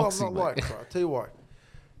going tell to you why I'm boxing, not mate. liked, bro. I'll tell you why.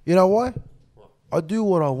 You know why? I do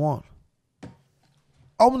what I want.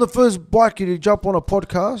 I'm the first biker to jump on a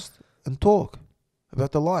podcast and talk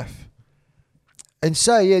about the life. And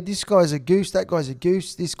say, yeah, this guy's a goose, that guy's a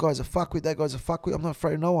goose, this guy's a fuckwit, that guy's a fuckwit. I'm not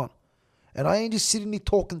afraid of no one. And I ain't just sitting here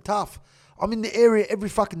talking tough. I'm in the area every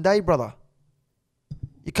fucking day, brother.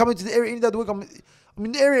 You come into the area any day of the week, I'm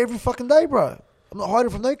in the area every fucking day, bro. I'm not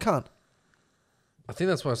hiding from no cunt. I think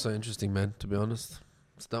that's why it's so interesting, man, to be honest.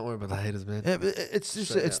 Just don't worry about the haters, man. Yeah, but it's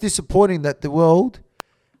just, Straight it's out. disappointing that the world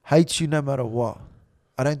hates you no matter what.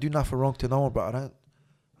 I don't do nothing wrong to no one, bro. I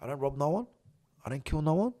don't rob no one. I don't kill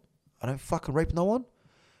no one. I don't fucking rape no one.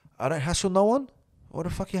 I don't hassle no one. What the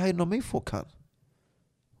fuck you hating on me for, cunt?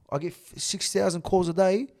 I get 6,000 calls a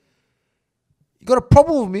day. You got a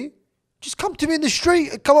problem with me? Just come to me in the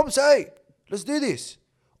street and come up and say, hey, let's do this.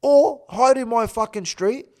 Or hide in my fucking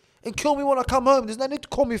street and kill me when I come home. There's no need to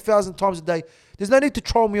call me 1,000 times a day. There's no need to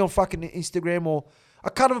troll me on fucking Instagram, or I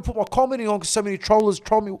can't even put my commenting on because so many trollers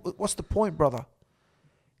troll me. What's the point, brother?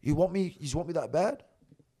 You want me that bad?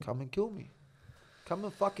 Come and kill me. Come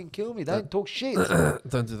and fucking kill me. Don't talk shit.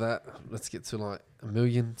 Don't do that. Let's get to like 1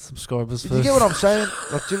 million subscribers Do first. you get what I'm saying?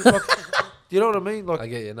 Like, do you know what I mean? Like, I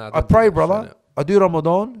get you. Nah, I don't do pray, that, brother. straight out. I do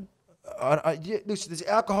Ramadan. Yeah, listen, there's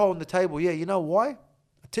alcohol on the table. Yeah, you know why?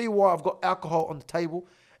 I'll tell you why I've got alcohol on the table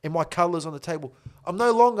and my colours on the table. I'm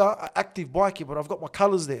no longer an active biker, but I've got my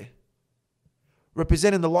colours there.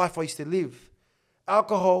 Representing the life I used to live.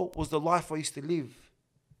 Alcohol was the life I used to live.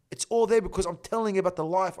 It's all there because I'm telling you about the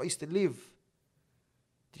life I used to live.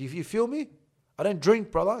 Do you feel me? I don't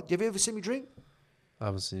drink, brother. Do you ever see me drink? I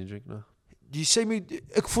haven't seen you drink, no. Do you see me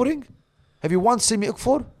ikfuring? Have you once seen me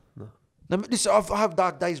ikfur? No, listen, I have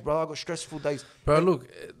dark days, brother. I got stressful days. Bro, look,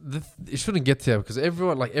 it shouldn't get to you, because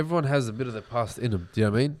everyone has a bit of their past in them. Do you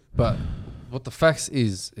know what I mean? But what the facts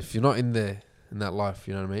is, if you're not in there in that life,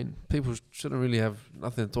 you know what I mean? People shouldn't really have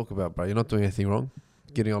nothing to talk about, bro. You're not doing anything wrong.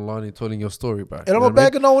 Getting online and telling your story, bro. And I'm not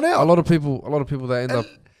bagging no one out. A lot of people they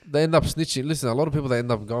end up snitching. Listen, a lot of people, they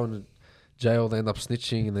end up going to jail, they end up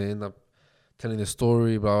snitching, and they end up telling their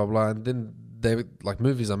story, blah blah blah, and then they, like,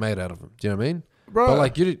 movies are made out of them. Do you know what I mean? Bro, But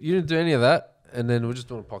like, you didn't do any of that, and then we're just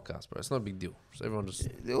doing a podcast, bro. It's not a big deal. So everyone just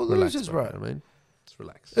they're all relax, losers, bro. bro. You know what I mean? Just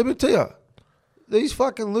relax. Let me tell you, these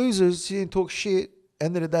fucking losers sit and talk shit.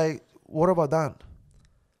 End of the day, what have I done?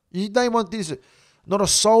 You name one this. Not a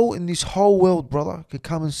soul in this whole world, brother, can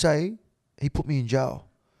come and say he put me in jail.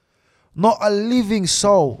 Not a living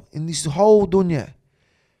soul in this whole dunya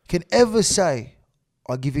can ever say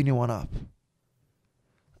I give anyone up.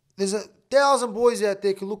 There's 1,000 boys out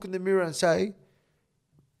there can look in the mirror and say,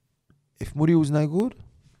 if Muri was no good,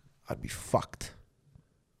 I'd be fucked.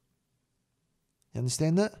 You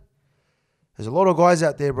understand that? There's a lot of guys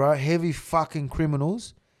out there, bro. Heavy fucking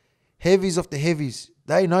criminals. Heavies of the heavies.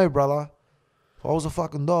 They know, brother. If I was a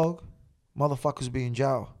fucking dog, motherfuckers would be in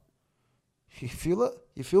jail. You feel it?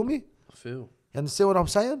 You feel me? I feel. You understand what I'm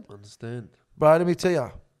saying? Understand. Bro, let me tell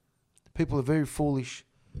you. People are very foolish.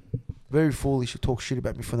 Very foolish to talk shit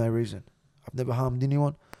about me for no reason. I've never harmed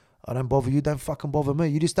anyone. I don't bother you. Don't fucking bother me.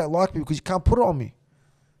 You just don't like me because you can't put it on me.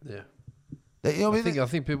 Yeah. You know what I mean? I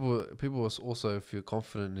think people also feel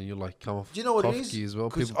confident and you're like come off. Do you know what it cocky is? as well.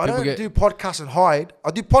 Because People I don't get do podcasts and hide.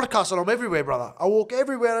 I do podcasts and I'm everywhere, brother. I walk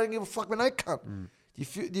everywhere. I don't give a fuck when I come.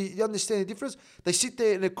 Do you understand the difference? They sit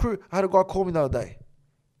there in the crew. I had a guy call me the other day.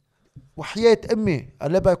 Wahiyat Ammi. A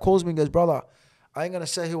Lebo calls me and goes, brother, I ain't going to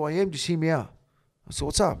say who I am. Just hear me out. I said,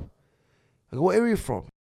 what's up? I go, what area are you from?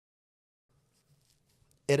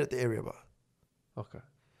 Edit the area, bro. okay.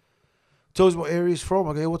 Tells me what area he's from.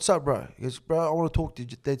 I go, what's up, bro? He goes, bro, I want to talk to you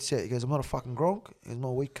dead set. He goes, I'm not a fucking gronk. He goes, I'm not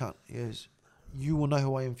a weak cunt. He goes, you will know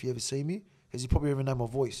who I am if you ever see me. He goes, you probably even know my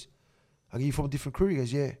voice. I go, you from a different crew? He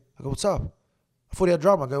goes, yeah. I go, what's up? I thought he had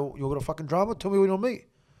drama. I go, you got a fucking drama? Tell me when you're on me.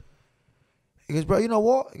 He goes, bro, you know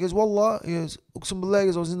what? He goes, wallah. He goes, Uqsum billah.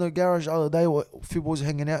 I was in the garage the other day with a few boys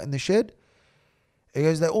hanging out in the shed. He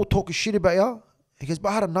goes, they all talking shit about you. He goes, but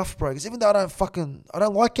I had enough, bro. He goes, even though I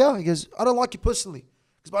don't like you. He goes, I don't like you personally.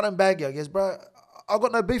 He goes, but I don't bag you. He goes, bro, I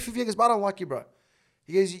got no beef with you. He goes, but I don't like you, bro.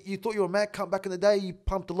 He goes, you thought you were a mad cunt back in the day. You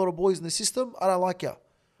pumped a lot of boys in the system. I don't like you.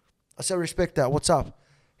 I said, respect that. What's up?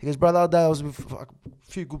 He goes, bro, the other day I was with a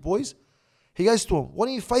few good boys. He goes to him, why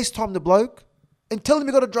don't you FaceTime the bloke and tell him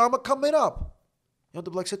you got a drama, come meet up. You know what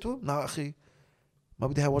the bloke said to him? Nah, akhi.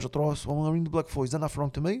 Maybe they have watched a thross. What am I going to ring the bloke for? He's done nothing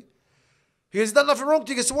wrong to me. He goes, he's done nothing wrong to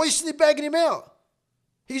you. He goes, so why are you sitting there bagging him out?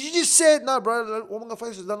 He goes, you just said, no, bro, what am I going to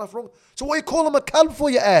face? He's done nothing wrong. So why you call him a cunt for,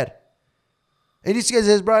 you ad? And he just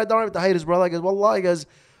goes, bro, don't worry about the haters, brother. He goes, wallah, he goes,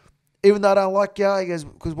 even though I don't like you, he goes,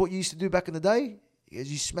 because what you used to do back in the day, he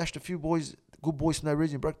goes, you smashed a few boys, good boys for no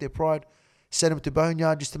reason, broke their pride, sent them to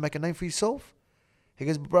boneyard just to make a name for yourself. He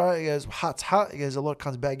goes, bro, he goes, heart's heart. He goes, a lot of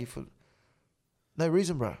cunts bag you for no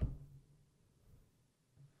reason, bro.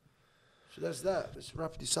 So that's that. Let's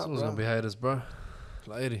wrap this up, Someone's bro. gonna be haters, bro.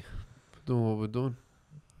 Lady, doing what we're doing,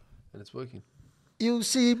 and it's working. You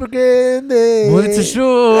see, Brigande. What's a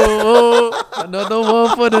show? Another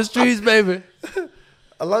one for the streets, baby.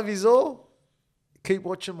 I love you all. Keep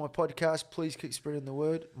watching my podcast. Please keep spreading the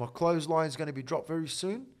word. My clothesline is going to be dropped very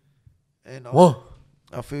soon. And I'll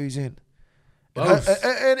fill you in.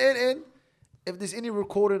 And if there's any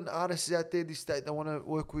recording artists out there this state that want to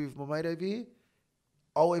work with my mate over here,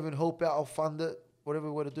 I'll even help out. I'll fund it. Whatever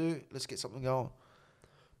we want to do, let's get something going.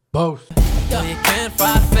 Both. No, you can't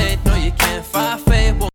fight fate. No, you can't fight fate.